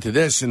bank went to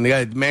this, and the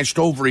guy matched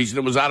ovaries, and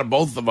it was out of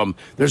both of them.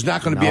 There's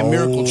not going to be a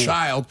miracle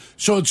child,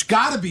 so it's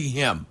got to be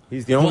him.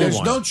 He's the only There's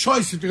one. no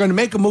choice. If they're going to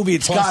make a movie,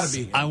 it's got to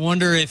be him. I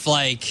wonder if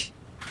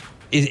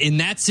in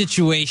that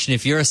situation,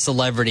 if you're a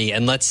celebrity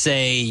and let's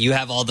say you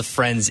have all the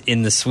friends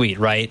in the suite,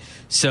 right?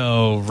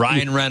 So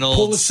Ryan Reynolds,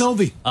 Pull a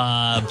Silvy,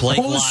 Blake Pull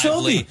a Lively.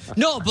 Silvy.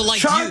 No, but like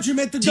charge him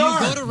at the door.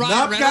 Do you go to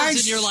Ryan Reynolds guys,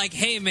 and you're like,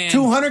 hey man,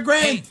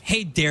 $200,000.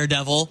 Hey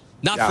Daredevil,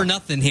 not for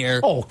nothing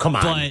here. Oh, come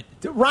on.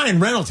 But Ryan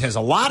Reynolds has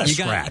a lot of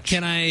scratch.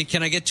 Can I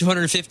get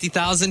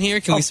 $250,000 here?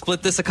 Can we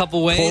split this a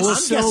couple ways?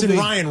 I'm guessing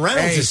Ryan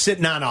Reynolds is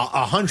sitting on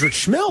 100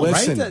 schmil,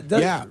 listen,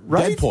 right?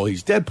 Right? Deadpool.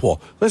 He's Deadpool.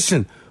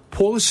 Listen,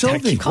 pull a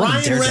Silvy.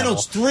 Ryan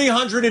Reynolds,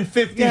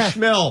 350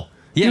 schmil.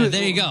 Yeah,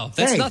 there you go.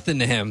 That's nothing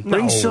to him.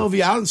 Bring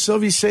Silvy out and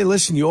Silvy say,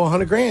 listen, you owe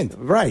 $100,000.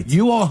 Right.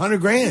 You owe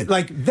 $100,000.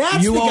 Like,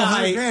 that's you the owe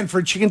guy. $100,000 for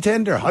a chicken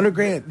tender,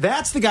 $100,000.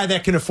 That's the guy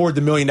that can afford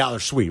the $1 million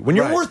suite. When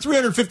you're worth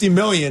 $350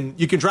 million,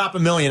 you can drop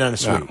 $1 million on a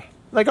suite. No.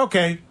 Like,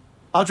 okay,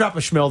 I'll drop a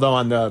schmil though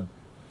on the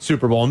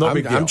Super Bowl. No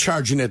big deal. I'm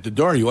charging at the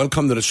door. You want to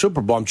come to the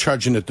Super Bowl? I'm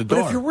charging at the door.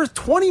 But if you're worth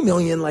 $20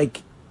 million,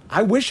 like,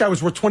 I wish I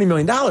was worth $20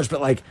 million,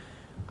 but like,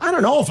 I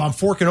don't know if I'm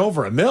forking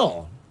over $1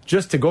 million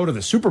just to go to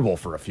the Super Bowl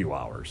for a few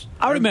hours.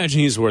 I would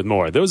imagine he's worth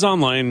more. Those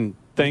online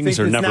things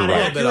are never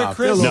right. They're a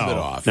little bit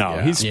off. No,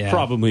 he's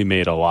probably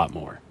made a lot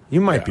more. You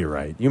might be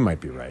right. You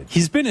might be right.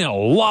 He's been in a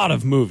lot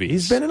of movies.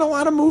 He's been in a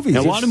lot of movies.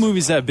 And a lot of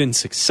movies that have been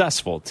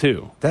successful,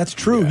 too. That's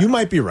true. You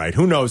might be right.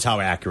 Who knows how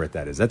accurate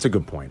that is? That's a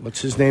good point.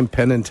 What's his name?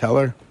 Penn and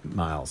Teller?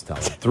 Miles Teller.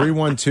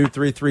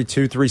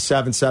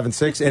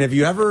 312-332-3776. And have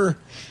you ever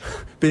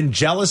been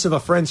jealous of a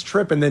friend's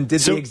trip and then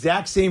did the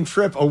exact same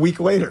trip a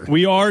week later?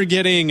 We are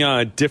getting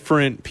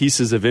different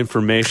pieces of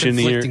information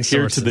here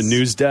to the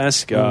news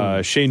desk.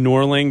 Shay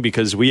Norling,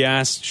 because we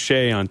asked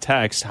Shay on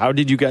text, how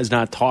did you guys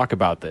not talk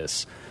about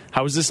this?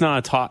 How is this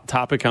not a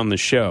topic on the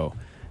show?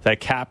 That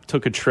Cap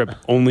took a trip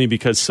only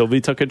because Silvy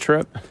took a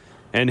trip?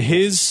 And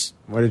his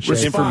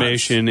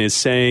information is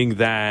saying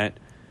that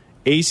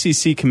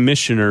ACC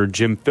Commissioner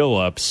Jim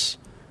Phillips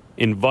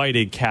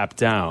invited Cap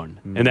down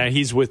and that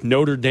he's with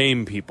Notre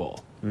Dame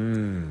people.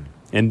 And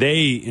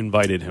they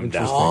invited him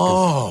down.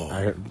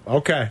 Oh.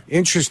 Okay.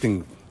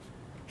 Interesting.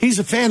 He's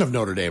a fan of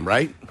Notre Dame,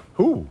 right?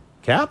 Who?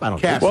 Cap? I don't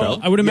think so.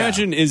 Well, I would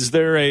imagine, is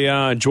there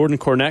a Jordan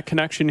Cornette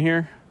connection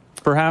here?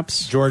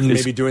 Perhaps Jordan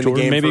maybe doing the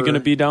game. Maybe going to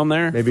be down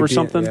there for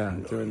something. Yeah,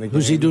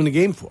 who's he doing the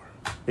game for?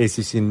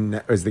 ACC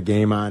is the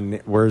game on.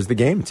 Where's the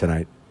game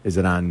tonight? Is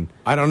it on?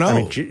 I don't know.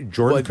 I mean,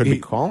 Jordan could be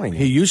calling.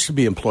 He used to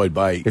be employed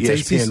by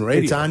ESPN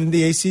Radio. It's on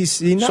the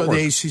ACC network. So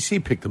the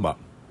ACC picked him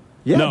up.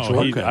 Yeah, no,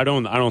 I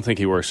don't think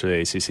he works for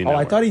the ACC network. Oh,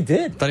 I thought he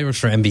did. I thought he works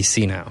for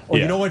NBC now. Oh,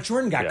 you know what?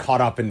 Jordan got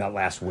caught up in that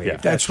last wave. Yeah.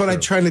 That's what I'm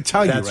trying to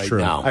tell you right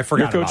now. I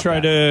forgot Yurko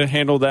tried to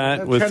handle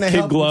that with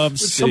kid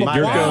gloves.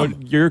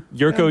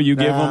 Yurko, you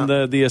give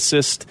him the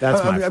assist.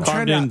 That's my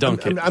fault.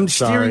 I'm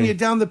steering you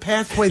down the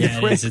pathway.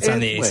 It's on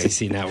the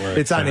ACC network.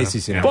 It's on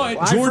ACC network.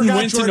 But Jordan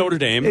went to Notre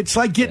Dame. It's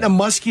like getting a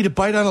muskie to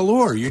bite on a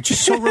lure. You're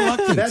just so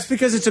reluctant. That's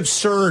because it's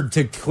absurd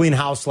to clean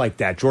house like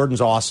that.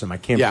 Jordan's awesome. I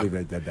can't believe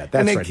they did that.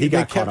 That's right. He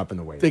got caught up in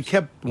the wave. They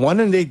kept one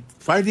and they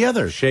fired the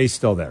other. Shay's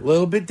still there. A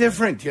little bit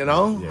different, you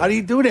know? Yeah. How do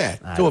you do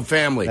that to a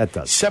family? That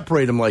does.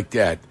 Separate them like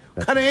that.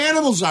 What kind of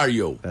animals are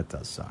you? That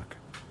does suck.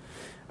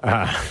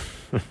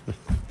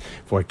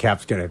 Boy,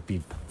 Cap's going to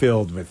be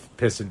filled with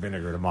piss and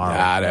vinegar tomorrow.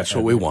 That's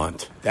what we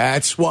want.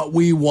 That's what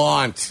we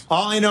want.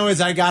 All I know is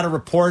I got a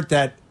report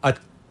that a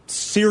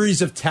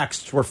series of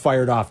texts were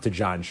fired off to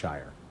John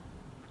Shire.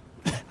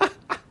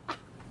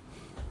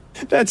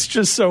 That's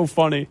just so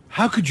funny.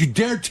 How could you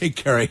dare take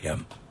care of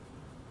him?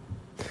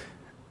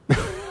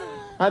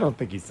 I don't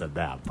think he said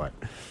that, but...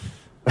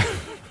 I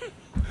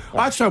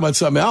was talking about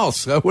something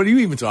else. What are you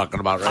even talking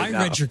about right now?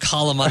 I read your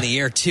column on the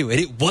air, too, and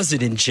it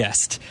wasn't in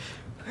jest.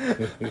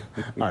 All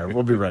right,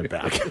 we'll be right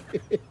back.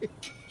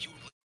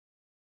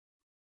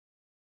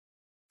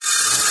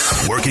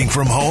 Working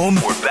from home?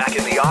 We're back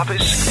in the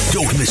office?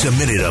 Don't miss a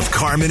minute of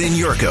Carmen and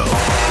Yurko.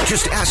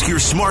 Just ask your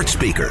smart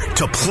speaker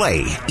to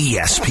play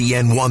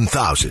ESPN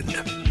 1000.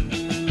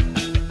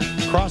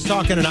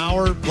 Crosstalk in an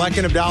hour.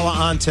 Bleck Abdalla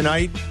on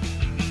tonight.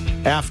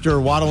 After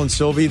Waddle and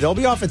Silvy, they'll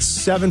be off at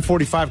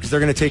 7:45 because they're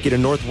going to take you to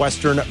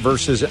Northwestern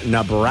versus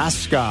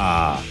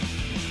Nebraska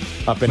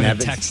up in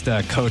Evans. Text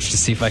coach to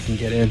see if I can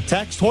get in.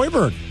 Text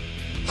Hoiberg.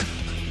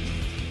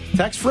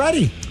 Text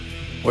Freddie.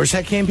 Where's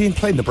that game being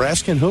played?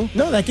 Nebraska and who?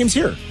 No, that game's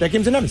here. That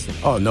game's in Evanston.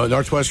 Oh, no,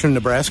 Northwestern,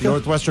 Nebraska?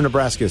 Northwestern,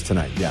 Nebraska is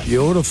tonight, yeah.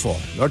 Beautiful.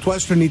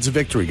 Northwestern needs a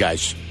victory,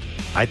 guys.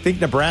 I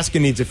think Nebraska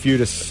needs a few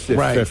to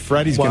if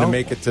Freddie's going to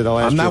make it to the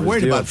last. I'm not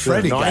worried about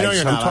Freddie, no, guys. I know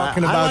you're not. I'm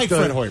talking about I like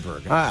Fred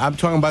Hoiberg. I'm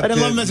talking about. I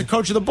didn't love him as a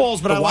coach of the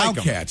Bulls, but I like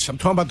Wildcats. I'm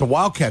talking about the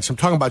Wildcats. I'm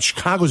talking about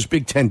Chicago's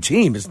Big Ten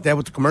team. Isn't that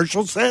what the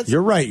commercial says?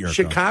 You're right.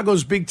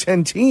 Chicago's Big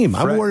Ten team.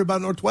 I'm worried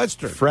about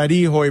Northwestern.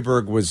 Freddie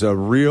Hoiberg was a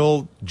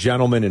real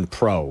gentleman and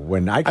pro.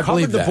 When I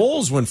covered the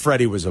Bulls when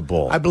Freddie was a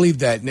Bull. I believe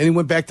that. And then he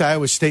went back to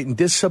Iowa State and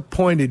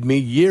disappointed me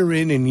year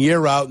in and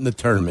year out in the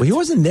tournament. Well, he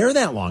wasn't there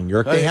that long,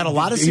 York. They had a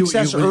lot of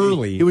success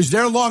early. He was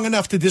there long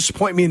enough to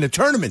disappoint me in the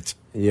tournament.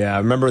 Yeah, I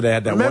remember they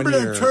had that 1 year.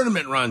 Remember the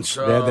tournament run.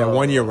 So. They had that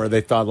 1 year where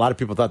they thought a lot of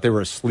people thought they were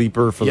a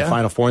sleeper for the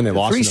Final Four, and they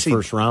lost in the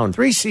first round.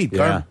 3 seed,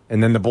 yeah.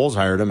 And then the Bulls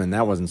hired him, and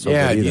that wasn't so good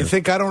either. You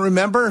think I don't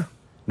remember?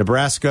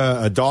 Nebraska,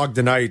 a dog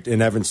tonight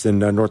in Evanston,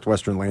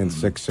 Northwestern laying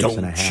 6.5.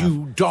 Don't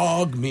you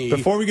dog me.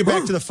 Before we get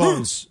back to the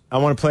phones, I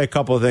want to play a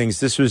couple of things.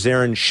 This was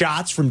Aaron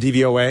Schatz from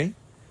DVOA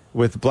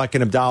with Bleck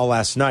and Abdalla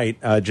last night.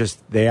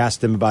 They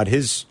asked him about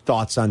his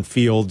thoughts on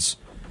Fields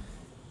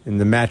and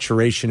the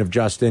maturation of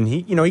Justin.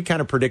 He kind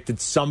of predicted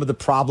some of the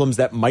problems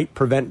that might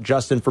prevent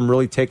Justin from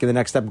really taking the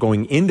next step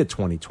going into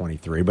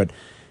 2023. But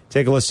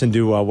take a listen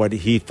to what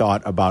he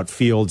thought about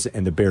Fields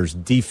and the Bears'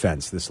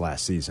 defense this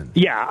last season.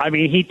 Yeah, I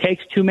mean, he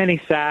takes too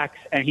many sacks,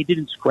 and he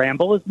didn't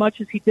scramble as much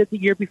as he did the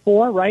year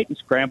before, right? And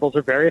scrambles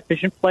are very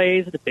efficient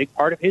plays and a big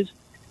part of his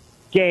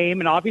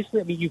game. And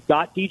obviously, I mean, you've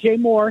got DJ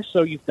Moore,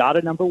 so you've got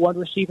a number one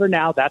receiver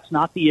now. That's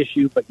not the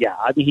issue. But, yeah,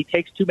 I mean, he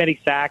takes too many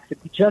sacks, and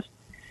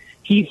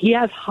he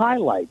has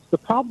highlights. The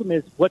problem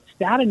is what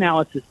stat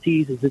analysis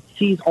sees is it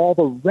sees all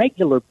the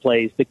regular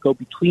plays that go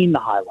between the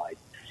highlights.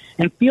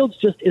 And Fields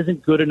just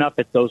isn't good enough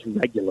at those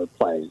regular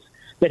plays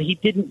that he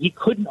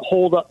couldn't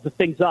hold up the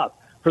things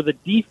up for the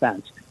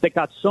defense that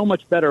got so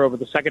much better over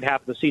the second half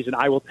of the season.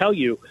 I will tell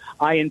you,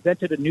 I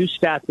invented a new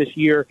stat this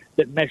year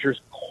that measures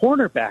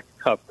cornerback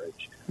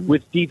coverage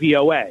with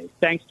DVOA,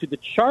 thanks to the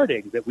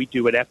charting that we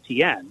do at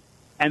FTN.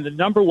 And the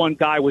number one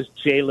guy was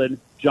Jalen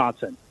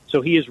Johnson.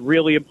 So he is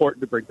really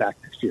important to bring back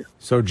next year.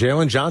 So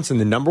Jalen Johnson,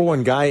 the number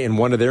one guy in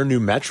one of their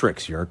new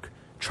metrics, Yerk,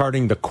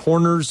 charting the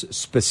corners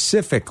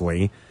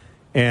specifically.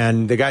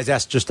 And the guys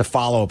asked just a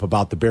follow-up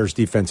about the Bears'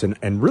 defense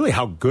and really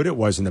how good it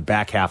was in the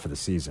back half of the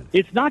season.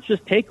 It's not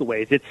just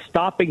takeaways. It's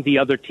stopping the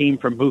other team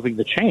from moving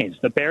the chains.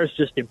 The Bears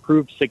just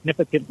improved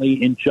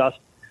significantly in just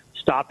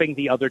stopping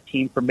the other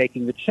team from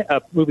making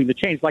moving the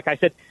chains. Like I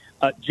said,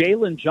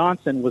 Jalen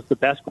Johnson was the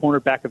best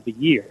cornerback of the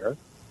year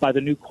by the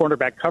new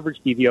cornerback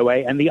coverage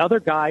DVOA. And the other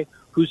guy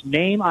whose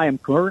name I am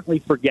currently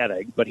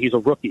forgetting, but he's a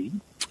rookie.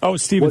 Oh,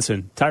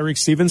 Stevenson. Tyreek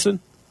Stevenson?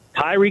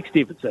 Tyreek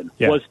Stevenson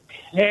was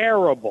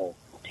terrible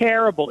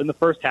in the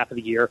first half of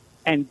the year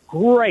and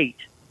great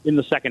in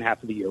the second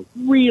half of the year,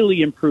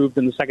 really improved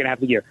in the second half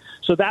of the year.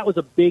 So that was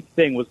a big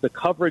thing, was the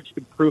coverage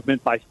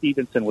improvement by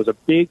Stevenson was a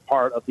big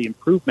part of the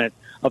improvement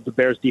of the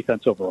Bears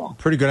defense overall.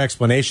 Pretty good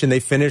explanation. They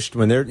finished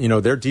when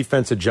their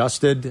defense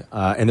adjusted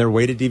and their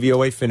weighted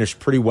DVOA finished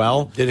pretty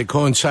well. Did it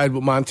coincide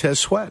with Montez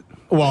Sweat?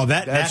 Well,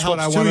 that's what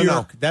I want to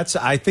know.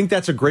 I think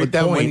that's a great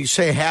point. When you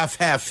say half,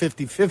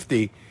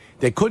 50-50,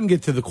 they couldn't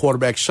get to the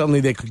quarterback.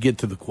 Suddenly they could get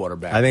to the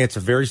quarterback. I think it's a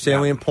very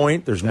salient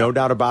point. There's no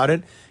doubt about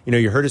it.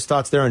 You heard his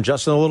thoughts there on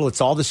Justin a little.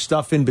 It's all the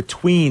stuff in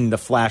between the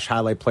flash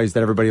highlight plays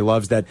that everybody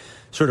loves that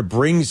sort of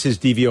brings his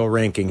DVO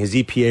ranking, his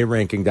EPA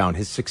ranking down,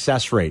 his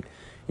success rate.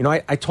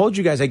 I told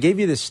you guys, I gave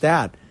you this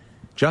stat.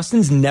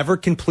 Justin's never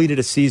completed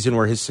a season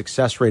where his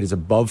success rate is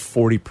above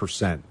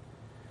 40%.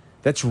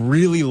 That's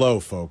really low,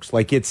 folks.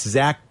 Like it's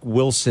Zach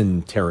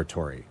Wilson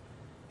territory.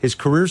 His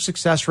career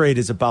success rate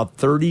is about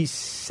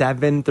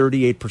 37,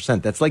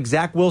 38%. That's like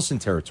Zach Wilson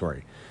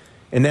territory.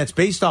 And that's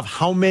based off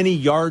how many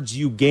yards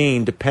you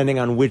gain depending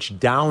on which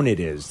down it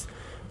is.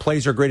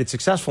 Plays are graded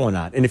successful or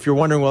not. And if you're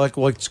wondering, well,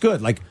 it's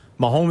good. Like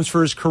Mahomes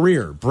for his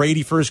career,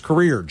 Brady for his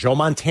career, Joe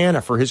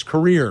Montana for his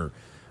career.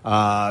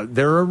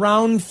 They're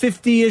around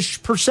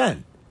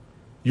 50-ish%.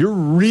 You're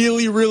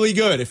really, really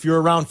good if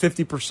you're around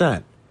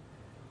 50%.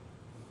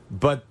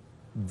 But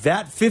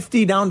that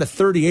 50 down to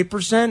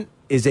 38%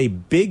 is a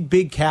big,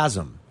 big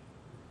chasm.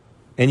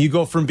 And you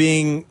go from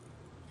being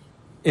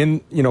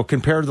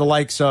compared to the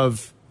likes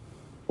of,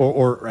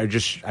 or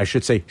I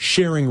should say,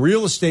 sharing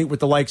real estate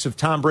with the likes of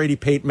Tom Brady,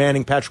 Peyton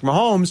Manning, Patrick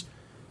Mahomes,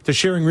 to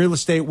sharing real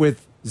estate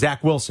with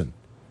Zach Wilson.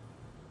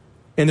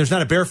 And there's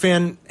not a Bear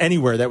fan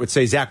anywhere that would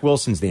say Zach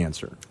Wilson's the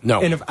answer. No.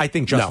 And I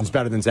think Justin's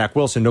better than Zach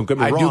Wilson, don't get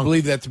me wrong. I do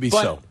believe that to be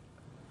so.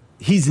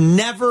 He's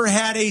never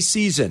had a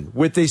season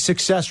with a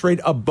success rate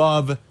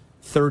above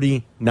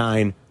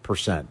 39%.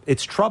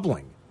 It's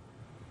troubling.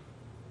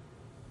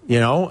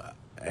 And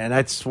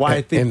that's why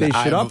I think they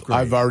should upgrade.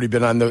 I've already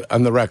been on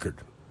the record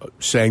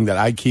saying that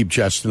I keep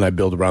Justin, I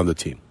build around the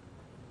team.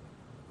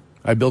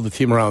 I build the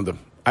team around him.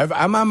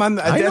 I'm on.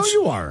 I know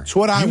you are. It's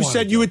what I want. You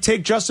said you would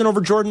take Justin over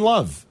Jordan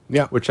Love.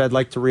 Yeah. Which I'd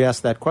like to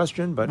re-ask that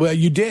question. But well,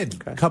 you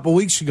did a couple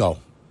weeks ago.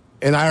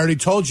 And I already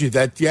told you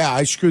that,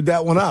 I screwed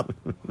that one up.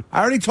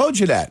 I already told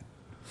you that.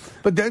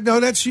 But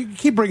you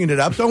keep bringing it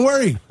up. Don't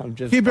worry. I'm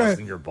just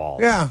busting your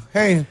balls. Yeah.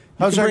 Hey,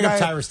 how's our guy?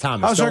 Tyrus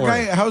Thomas.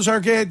 How's our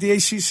guy at the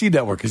ACC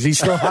network? Is he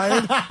still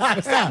hired?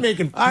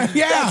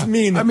 That's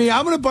mean. I mean,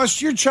 I'm going to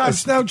bust your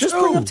chops now. Just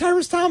bring up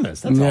Tyrus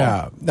Thomas. That's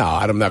all. No,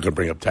 I'm not going to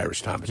bring up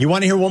Tyrus Thomas. You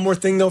want to hear one more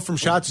thing though from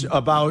Schatz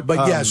about?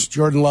 But yes,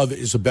 Jordan Love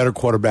is a better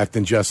quarterback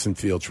than Justin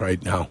Fields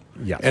right now.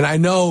 Yeah, and I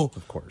know,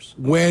 of course,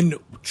 when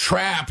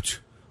trapped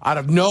out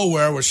of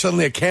nowhere, where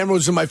suddenly a camera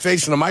was in my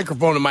face and a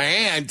microphone in my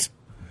hand,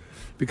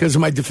 because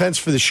of my defense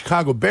for the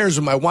Chicago Bears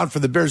and my want for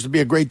the Bears to be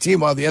a great team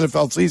while the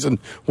NFL season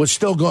was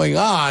still going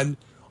on,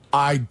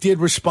 I did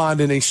respond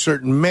in a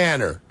certain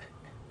manner.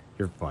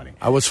 You're funny.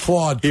 I was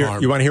flawed, You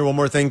want to hear one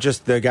more thing?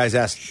 Just the guys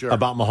asked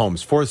about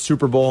Mahomes. 4th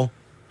Super Bowl,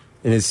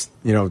 in his,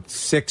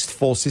 sixth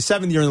full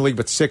season, 7th year in the league,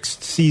 but 6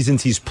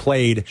 seasons he's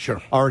played,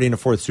 already in a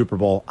 4th Super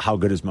Bowl. How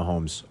good is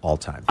Mahomes all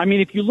time? I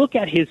mean, if you look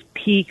at his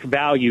peak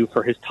value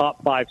for his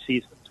top 5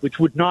 seasons, which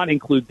would not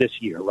include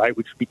this year, right,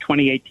 which would be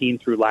 2018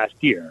 through last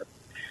year,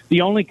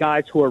 the only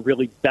guys who are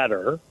really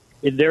better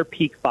in their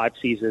peak 5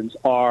 seasons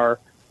are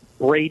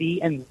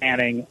Brady and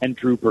Manning and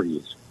Drew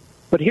Brees.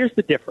 But here's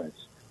the difference.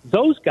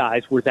 Those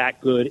guys were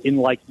that good in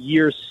like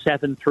years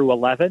 7 through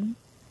 11.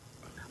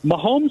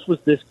 Mahomes was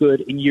this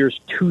good in years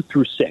 2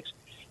 through 6.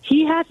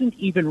 He hasn't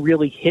even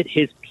really hit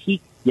his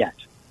peak yet,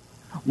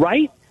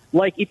 right?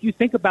 Like, if you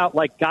think about,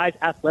 like, guys'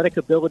 athletic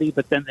ability,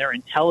 but then their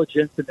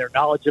intelligence and their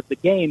knowledge of the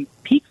game,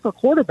 peak for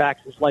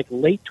quarterbacks is like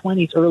late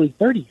 20s, early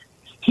 30s.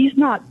 He's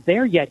not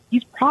there yet.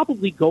 He's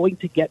probably going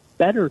to get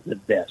better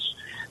than this.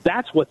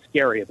 That's what's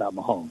scary about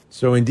Mahomes.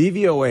 So in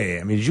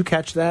DVOA, I mean, did you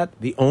catch that?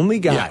 The only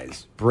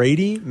guys,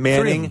 Brady,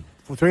 Manning,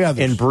 three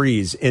others, and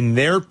Breeze, in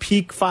their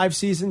peak 5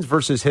 seasons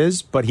versus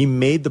his, but he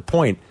made the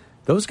point.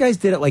 Those guys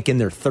did it like in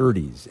their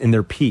 30s, in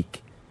their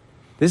peak.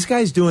 This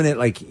guy's doing it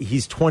like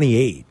he's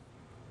 28,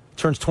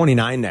 turns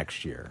 29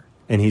 next year,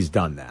 and he's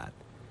done that.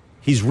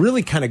 He's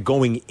really kind of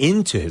going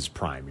into his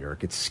prime,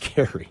 Yerk. It's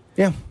scary.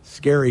 Yeah.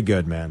 Scary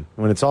good, man.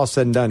 When it's all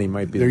said and done, he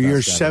might be They're the best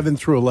years ever. 7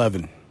 through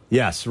 11.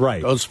 Yes,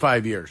 right. Those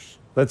 5 years.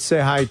 Let's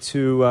say hi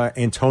to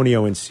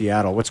Antonio in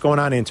Seattle. What's going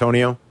on,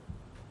 Antonio?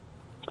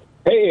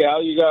 Hey, how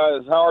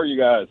are you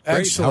guys?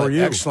 Excellent. How are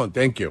you? Excellent.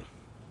 Thank you.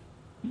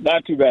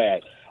 Not too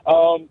bad.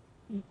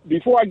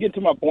 Before I get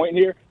to my point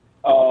here,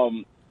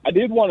 I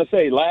did want to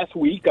say last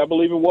week, I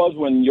believe it was,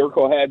 when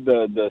Yurko had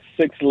the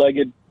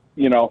 6-legged,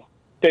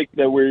 pick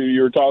that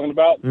you were talking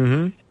about.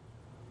 Mm-hmm.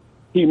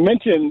 He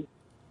mentioned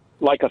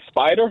like a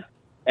spider,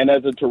 and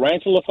as a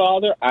tarantula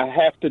father, I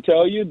have to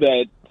tell you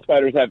that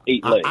spiders have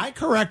 8 legs. I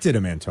corrected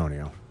him,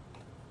 Antonio.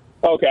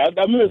 Okay,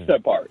 I missed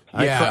that part.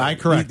 I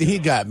corrected He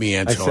got me,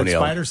 Antonio. I said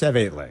spiders have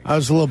 8 legs. I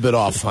was a little bit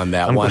off on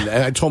that one.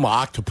 And I told him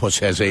octopus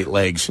has 8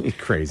 legs.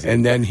 Crazy.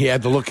 And then he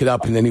had to look it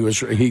up, and then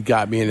he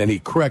got me, and then he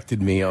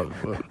corrected me.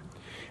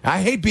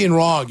 I hate being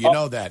wrong, you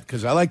know that,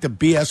 because I like to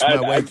BS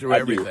my way through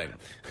everything.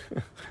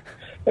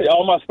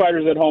 All my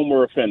spiders at home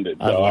were offended.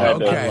 So I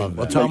had okay,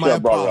 well, tell them I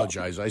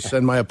apologize. I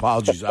send my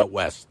apologies out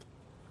west.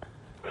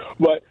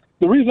 But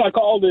the reason I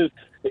called is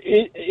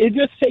it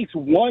just takes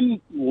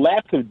one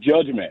lapse of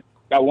judgment,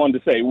 I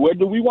wanted to say,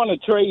 whether we want to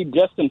trade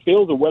Justin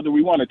Fields or whether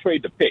we want to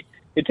trade the pick.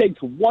 It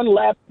takes one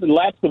lapse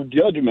of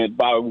judgment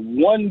by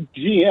one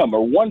GM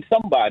or one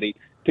somebody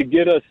to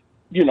get us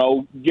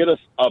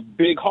a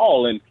big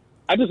haul. And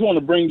I just want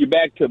to bring you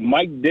back to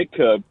Mike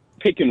Ditka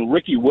picking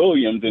Ricky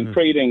Williams and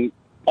trading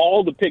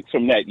all the picks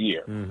from that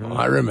year. Mm-hmm.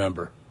 I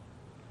remember.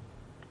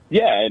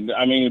 Yeah, and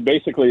I mean,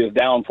 basically his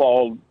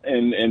downfall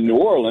in New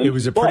Orleans. It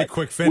was a pretty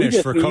quick finish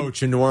for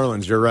Coach in New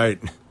Orleans. You're right.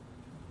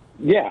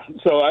 Yeah,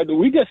 so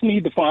we just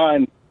need to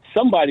find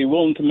somebody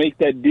willing to make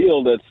that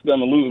deal that's going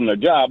to lose them their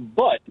job,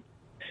 but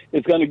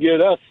it's going to get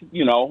us,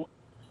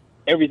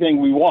 everything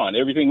we want,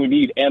 everything we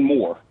need, and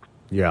more.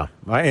 Yeah.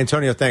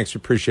 Antonio, thanks.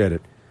 Appreciate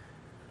it.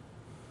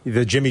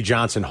 The Jimmy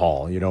Johnson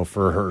haul,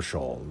 for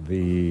Herschel.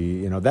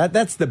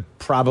 That's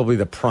probably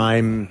the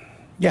prime,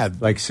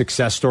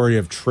 success story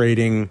of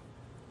trading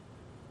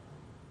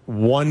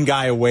one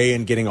guy away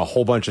and getting a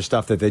whole bunch of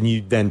stuff that then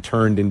you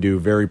turned into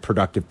very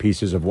productive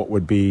pieces of what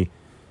would be,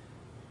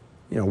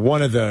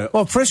 one of the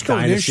Frisco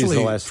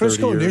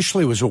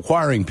initially was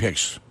acquiring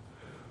picks,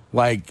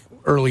 like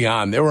early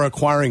on. They were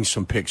acquiring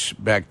some picks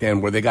back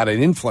then where they got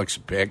an influx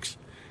of picks,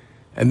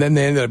 and then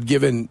they ended up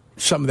giving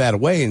some of that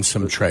away in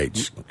some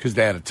trades because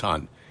they had a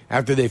ton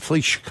after they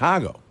fleeced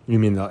Chicago. You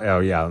mean,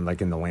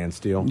 like in the Lance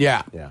deal?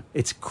 Yeah.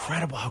 It's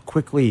incredible how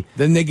quickly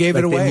then they gave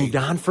it away. They moved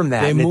on from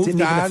that. They moved it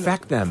didn't on even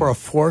affect them. For a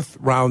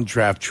 4th-round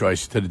draft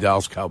choice to the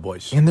Dallas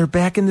Cowboys. And they're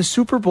back in the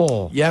Super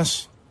Bowl.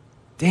 Yes.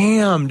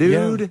 Damn,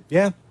 dude.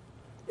 Yeah.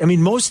 I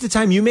mean, most of the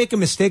time you make a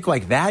mistake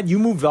like that, you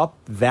move up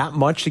that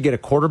much to get a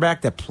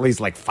quarterback that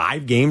plays like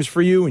 5 games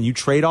for you and you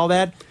trade all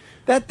that,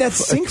 that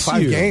sinks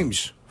 5 you. 5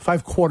 games.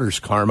 5 quarters,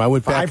 Carm. I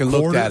went back and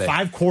looked at it.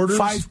 5 quarters?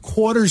 5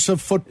 quarters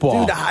of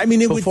football. Dude, I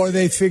mean, before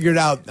they figured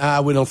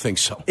out, we don't think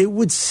so. It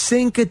would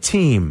sink a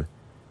team.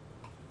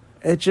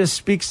 It just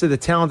speaks to the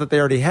talent that they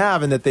already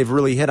have and that they've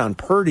really hit on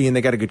Purdy and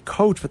they got a good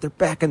coach, but they're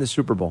back in the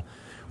Super Bowl.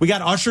 We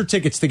got Usher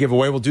tickets to give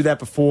away. We'll do that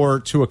before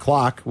 2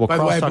 o'clock. We'll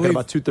cross talking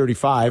about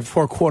 2:35.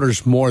 4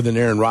 quarters more than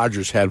Aaron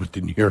Rodgers had with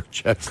the New York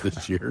Jets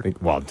this year.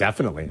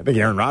 Definitely. I think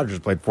Aaron Rodgers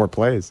played 4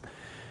 plays.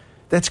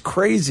 That's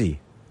crazy.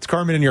 It's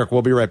Carmen in New York.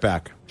 We'll be right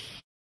back.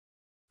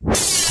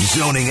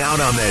 Zoning out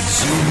on that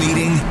Zoom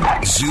meeting?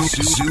 Zoom.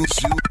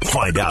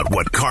 Find out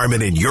what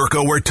Carmen and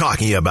Yurko were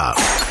talking about.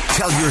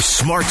 Tell your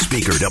smart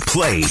speaker to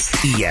play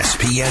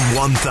ESPN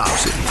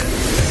 1000.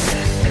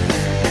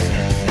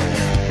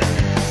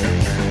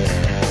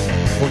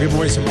 We'll give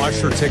away some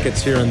Usher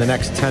tickets here in the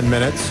next 10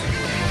 minutes.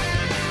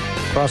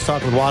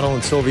 Crosstalk with Waddle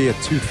and Silvy at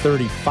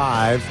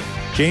 2:35.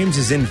 James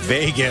is in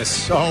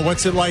Vegas. Oh,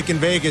 what's it like in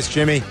Vegas,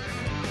 Jimmy?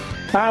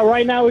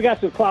 Right now we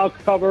got some cloud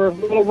cover, a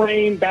little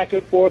rain back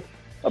and forth.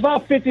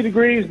 About 50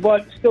 degrees,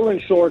 but still in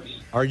shorts.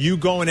 Are you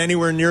going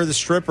anywhere near the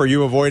Strip, or are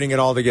you avoiding it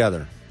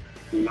altogether?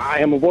 I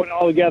am avoiding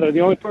all together.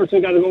 The only person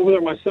who got to go over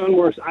there, my son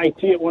works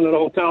IT at one of the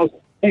hotels.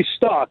 He's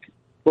stuck,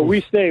 but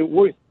we stay.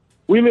 We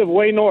live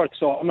way north,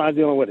 so I'm not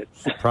dealing with it.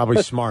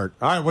 Probably smart.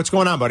 All right, what's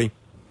going on, buddy?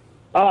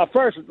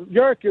 First,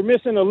 Yerk, you're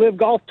missing the Live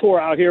Golf Tour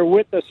out here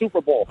with the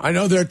Super Bowl. I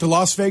know they're at the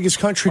Las Vegas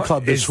Country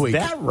Club this week.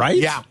 Is that right?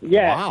 Yeah.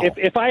 Yeah. Wow.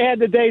 If I had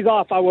the days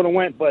off, I would have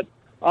went. But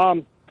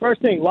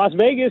first thing, Las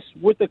Vegas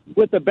with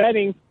the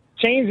betting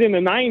changed in the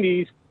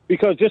 90s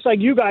because just like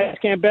you guys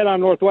can't bet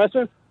on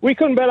Northwestern, we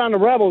couldn't bet on the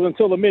Rebels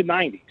until the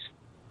mid-90s.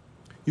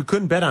 You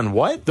couldn't bet on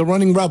what? The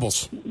Running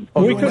Rebels.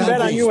 We couldn't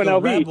bet on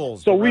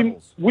UNLV, so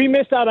we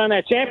missed out on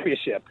that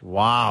championship.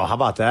 Wow, how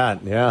about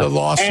that? Yeah, the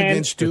loss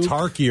against Duke, the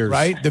Tark years,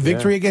 right? The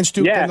victory against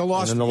Duke and the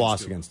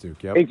loss, against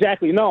Duke. Yep.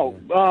 Exactly. No,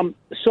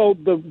 so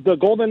the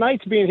Golden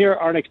Knights being here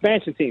are an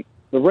expansion team.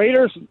 The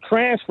Raiders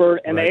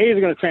transferred, and the A's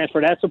are going to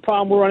transfer. That's the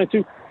problem we're running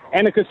into.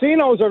 And the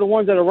casinos are the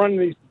ones that are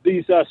running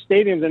these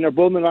stadiums, and they're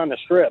building on the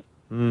Strip.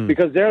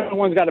 Because they're the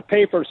ones got to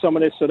pay for some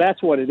of this, so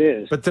that's what it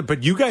is.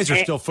 But you guys are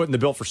still footing the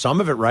bill for some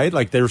of it, right?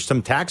 Like there's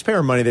some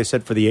taxpayer money they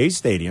said for the A's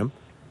stadium.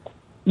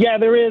 Yeah,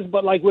 there is,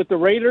 but like with the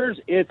Raiders,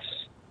 it's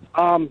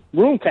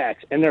room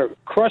tax, and they're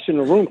crushing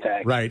the room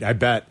tax. Right, I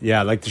bet.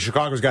 Yeah, like the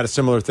Chicago's got a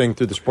similar thing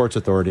through the Sports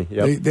Authority.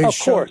 Yep.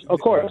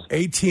 Of course.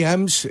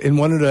 ATMs in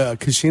one of the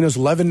casinos,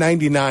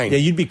 $11.99. Yeah,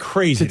 you'd be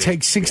crazy to take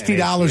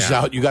 $60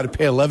 out. You got to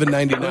pay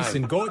 $11.99.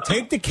 Listen, go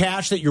take the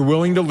cash that you're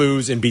willing to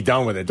lose and be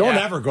done with it. Don't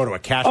ever go to a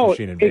cash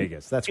machine in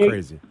Vegas. That's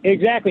crazy.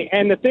 Exactly.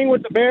 And the thing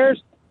with the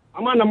Bears,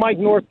 I'm on the Mike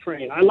North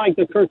train. I like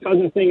the Kirk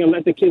Cousins thing and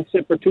let the kids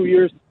sit for 2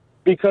 years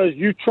because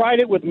you tried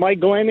it with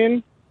Mike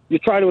Glennon, you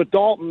tried it with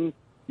Dalton.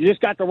 You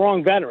just got the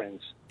wrong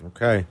veterans.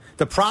 Okay.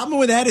 The problem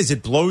with that is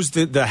it blows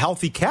the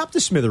healthy cap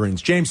to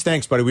smithereens. James,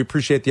 thanks, buddy. We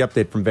appreciate the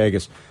update from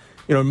Vegas.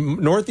 You know,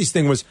 Northeast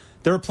thing was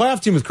they're a playoff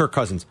team with Kirk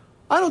Cousins.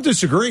 I don't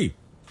disagree.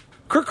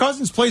 Kirk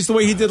Cousins plays the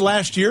way he did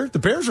last year. The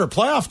Bears are a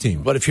playoff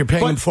team. But if you're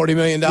paying him $40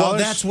 million? Well,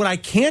 that's what I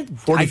can't.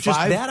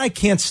 45? I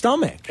can't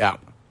stomach. Yeah.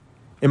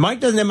 And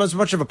Mike doesn't have as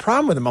much of a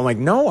problem with him. I'm like,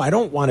 no, I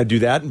don't want to do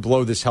that and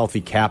blow this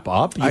healthy cap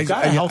up. You've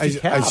got a healthy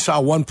cap. I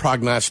saw one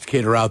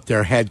prognosticator out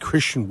there had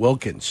Christian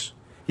Wilkins.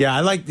 Yeah,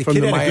 I like the from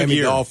kid the had a good Miami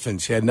year.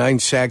 Dolphins. He had 9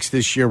 sacks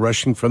this year,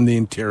 rushing from the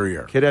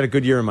interior. Kid had a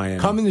good year in Miami.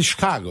 Coming to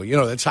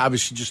Chicago, that's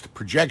obviously just a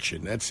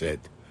projection. That's it.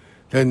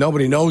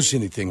 Nobody knows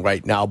anything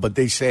right now, but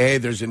they say, hey,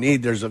 there's a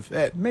need, there's a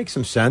fit. Makes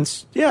some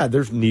sense. Yeah,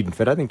 there's need and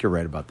fit. I think you're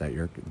right about that.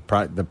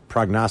 The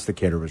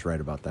prognosticator was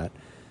right about that.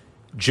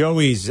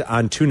 Joey's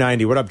on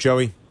 290. What up,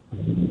 Joey?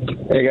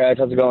 Hey, guys.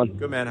 How's it going?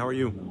 Good, man. How are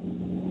you?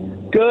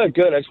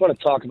 Good. I just want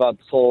to talk about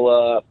this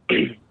whole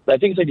I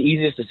think it's like the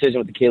easiest decision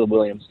with the Caleb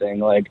Williams thing.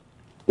 Like,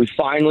 we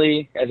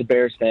finally, as a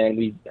Bears fan,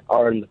 we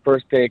are in the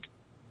first pick.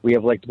 We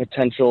have, like, the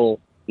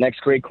potential next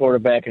great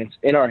quarterback, and it's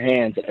in our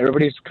hands. And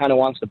everybody just kind of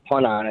wants to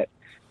punt on it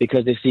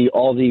because they see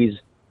all these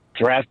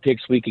draft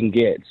picks we can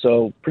get.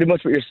 So pretty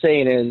much what you're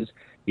saying is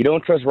you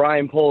don't trust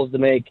Ryan Poles to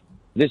make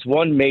this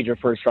one major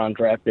first-round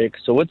draft pick.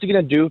 So what's he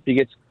going to do if he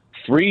gets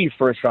 3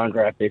 first-round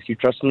draft picks? You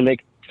trust him to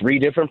make 3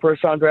 different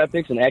first-round draft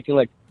picks and acting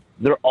like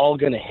they're all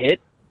going to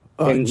hit?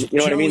 And, you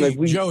know what I mean? Like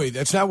Joey,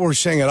 that's not what we're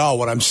saying at all.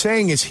 What I'm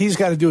saying is he's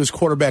got to do his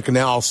quarterback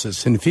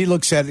analysis. And if he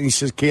looks at it and he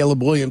says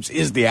Caleb Williams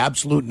is the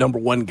absolute number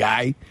one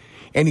guy,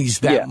 and he's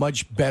that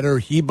much better,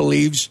 he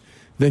believes,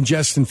 than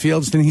Justin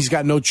Fields, then he's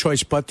got no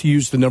choice but to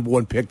use the number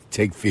one pick to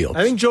take Fields.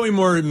 I think Joey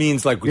Moore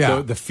means like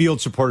the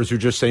Field supporters who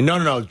just say,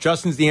 no,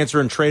 Justin's the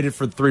answer and traded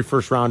for 3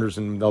 first-rounders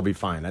and they'll be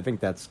fine. I think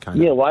that's kind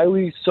of... Yeah, why are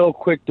we so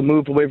quick to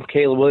move away from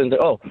Caleb Williams?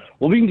 Like,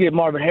 we can get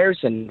Marvin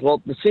Harrison.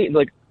 Well,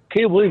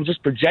 Caleb Williams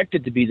just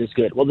projected to be this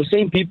good. Well, the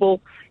same people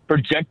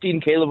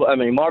projecting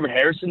Marvin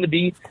Harrison to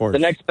be the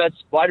next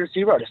best wide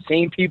receiver are the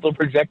same people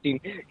projecting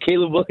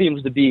Caleb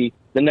Williams to be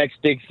the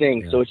next big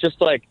thing. Yeah. So it's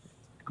just like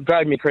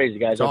driving me crazy,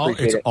 guys.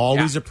 It's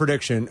always a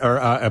prediction or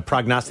a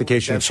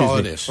prognostication. That's all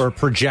it is. Or a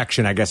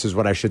projection, I guess is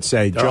what I should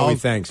say. Joey,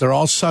 thanks. They're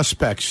all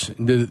suspects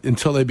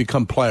until they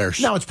become players.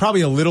 Now, it's probably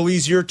a little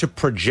easier to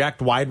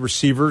project wide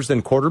receivers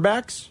than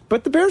quarterbacks,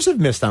 but the Bears have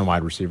missed on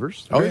wide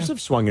receivers. The Bears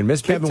have swung and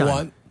missed big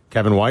time.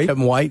 Kevin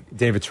White,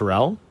 David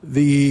Terrell.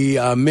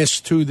 The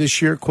missed 2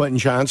 this year, Quentin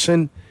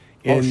Johnson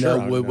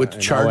with the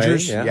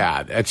Chargers. LA,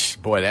 yeah, that's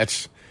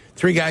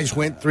 3 guys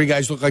went. 3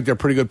 guys look like they're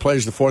pretty good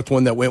players. The 4th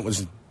one that went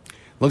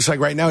looks like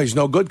right now he's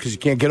no good because he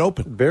can't get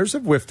open. Bears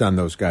have whiffed on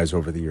those guys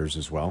over the years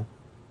as well.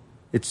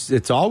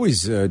 It's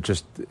always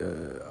just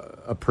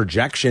a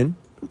projection.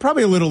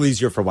 Probably a little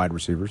easier for wide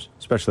receivers,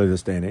 especially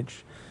this day and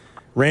age.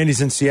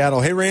 Randy's in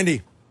Seattle. Hey,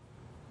 Randy.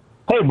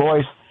 Hey,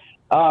 boys.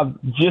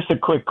 Just a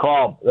quick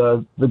call.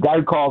 The guy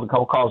who called a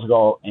couple calls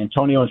ago,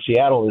 Antonio in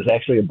Seattle, is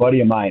actually a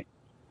buddy of mine.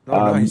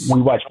 Nice.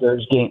 We watch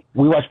Bears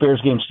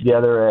games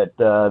together at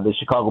the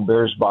Chicago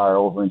Bears bar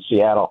over in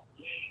Seattle.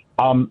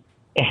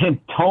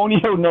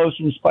 Antonio knows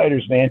some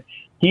spiders, man.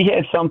 He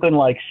had something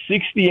like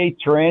 68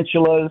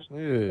 tarantulas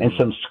and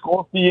some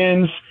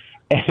scorpions,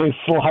 and it's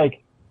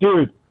like,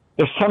 dude,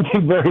 there's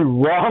something very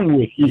wrong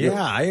with you.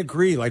 Yeah, I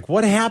agree. Like,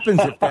 what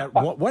happens if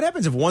what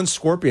happens if one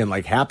scorpion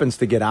happens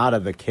to get out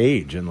of the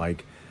cage and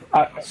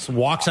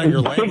Walks on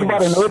your leg. Think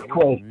about an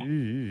earthquake.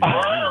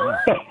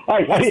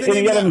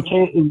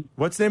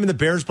 What's the name of the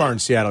Bears bar in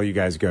Seattle you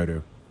guys go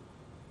to?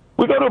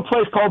 We go to a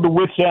place called the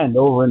Wits End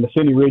over in the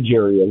Finney Ridge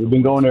area. We've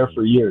been going there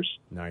for years.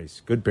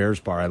 Nice. Good Bears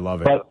bar. I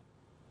love it. But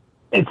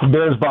it's the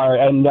Bears bar.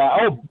 And,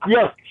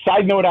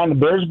 side note on the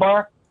Bears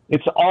bar,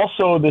 it's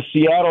also the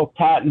Seattle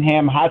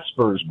Tottenham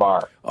Hotspurs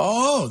bar.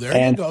 Oh,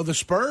 there you go. The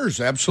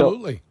Spurs.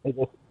 Absolutely.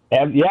 So,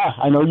 yeah,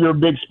 I know you're a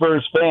big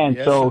Spurs fan.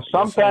 Yes, so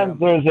sometimes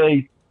there's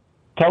a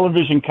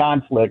television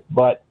conflict,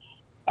 but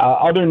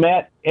other than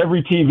that,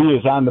 every TV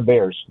is on the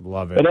Bears.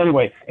 Love it. But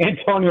anyway,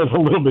 Antonio's a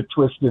little bit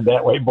twisted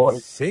that way,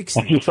 boys.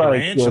 60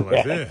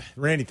 tarantulas.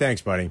 Randy,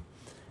 thanks, buddy.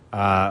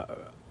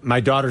 My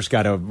daughter's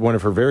got one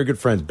of her very good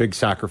friends, big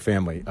soccer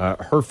family.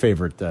 Her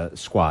favorite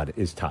squad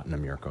is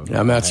Tottenham, Yurko.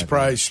 I'm not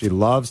surprised. She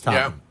loves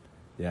Tottenham.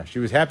 Yeah, she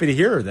was happy to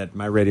hear that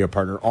my radio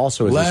partner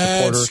also is a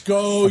supporter. Let's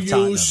go,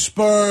 you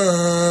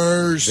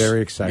Spurs.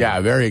 Very excited. Yeah,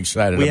 very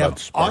excited we about have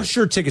the Spurs.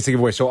 Usher tickets to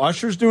give away. So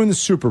Usher's doing the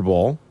Super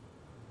Bowl.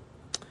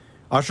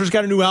 Usher's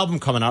got a new album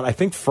coming out, I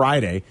think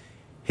Friday.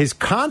 His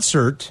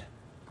concert,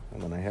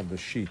 hold on, I have the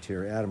sheet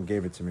here. Adam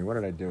gave it to me. What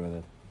did I do with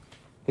it?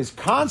 His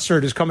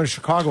concert is coming to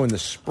Chicago in the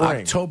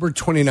spring. October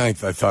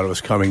 29th, I thought it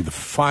was coming, the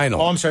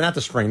final. Oh, I'm sorry, not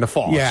the spring, the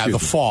fall. Yeah, the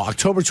fall.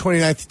 October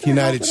 29th at the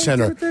United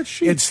Center.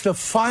 It's the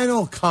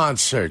final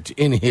concert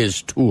in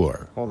his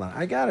tour. Hold on,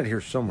 I got it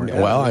here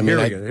somewhere. Well, I mean,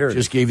 I just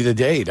just gave you the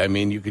date. I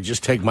mean, you could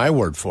just take my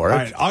word for it. All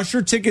right,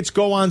 Usher tickets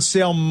go on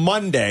sale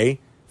Monday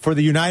for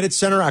the United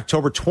Center,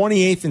 October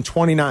 28th and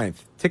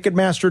 29th.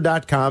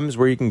 Ticketmaster.com is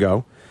where you can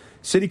go.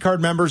 City Card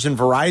members and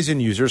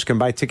Verizon users can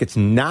buy tickets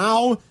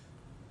now.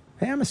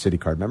 Hey, I'm a City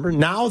Card member.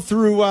 Now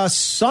through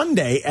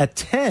Sunday at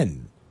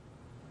 10.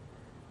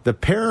 The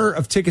pair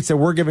of tickets that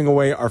we're giving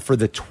away are for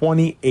the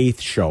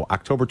 28th show,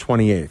 October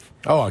 28th.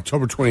 Oh,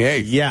 October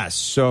 28th. Yes.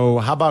 So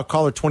how about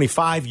caller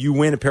 25? You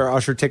win a pair of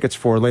Usher tickets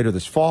for later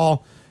this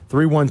fall.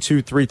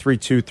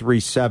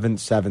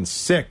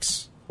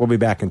 312-332-3776. We'll be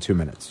back in 2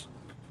 minutes.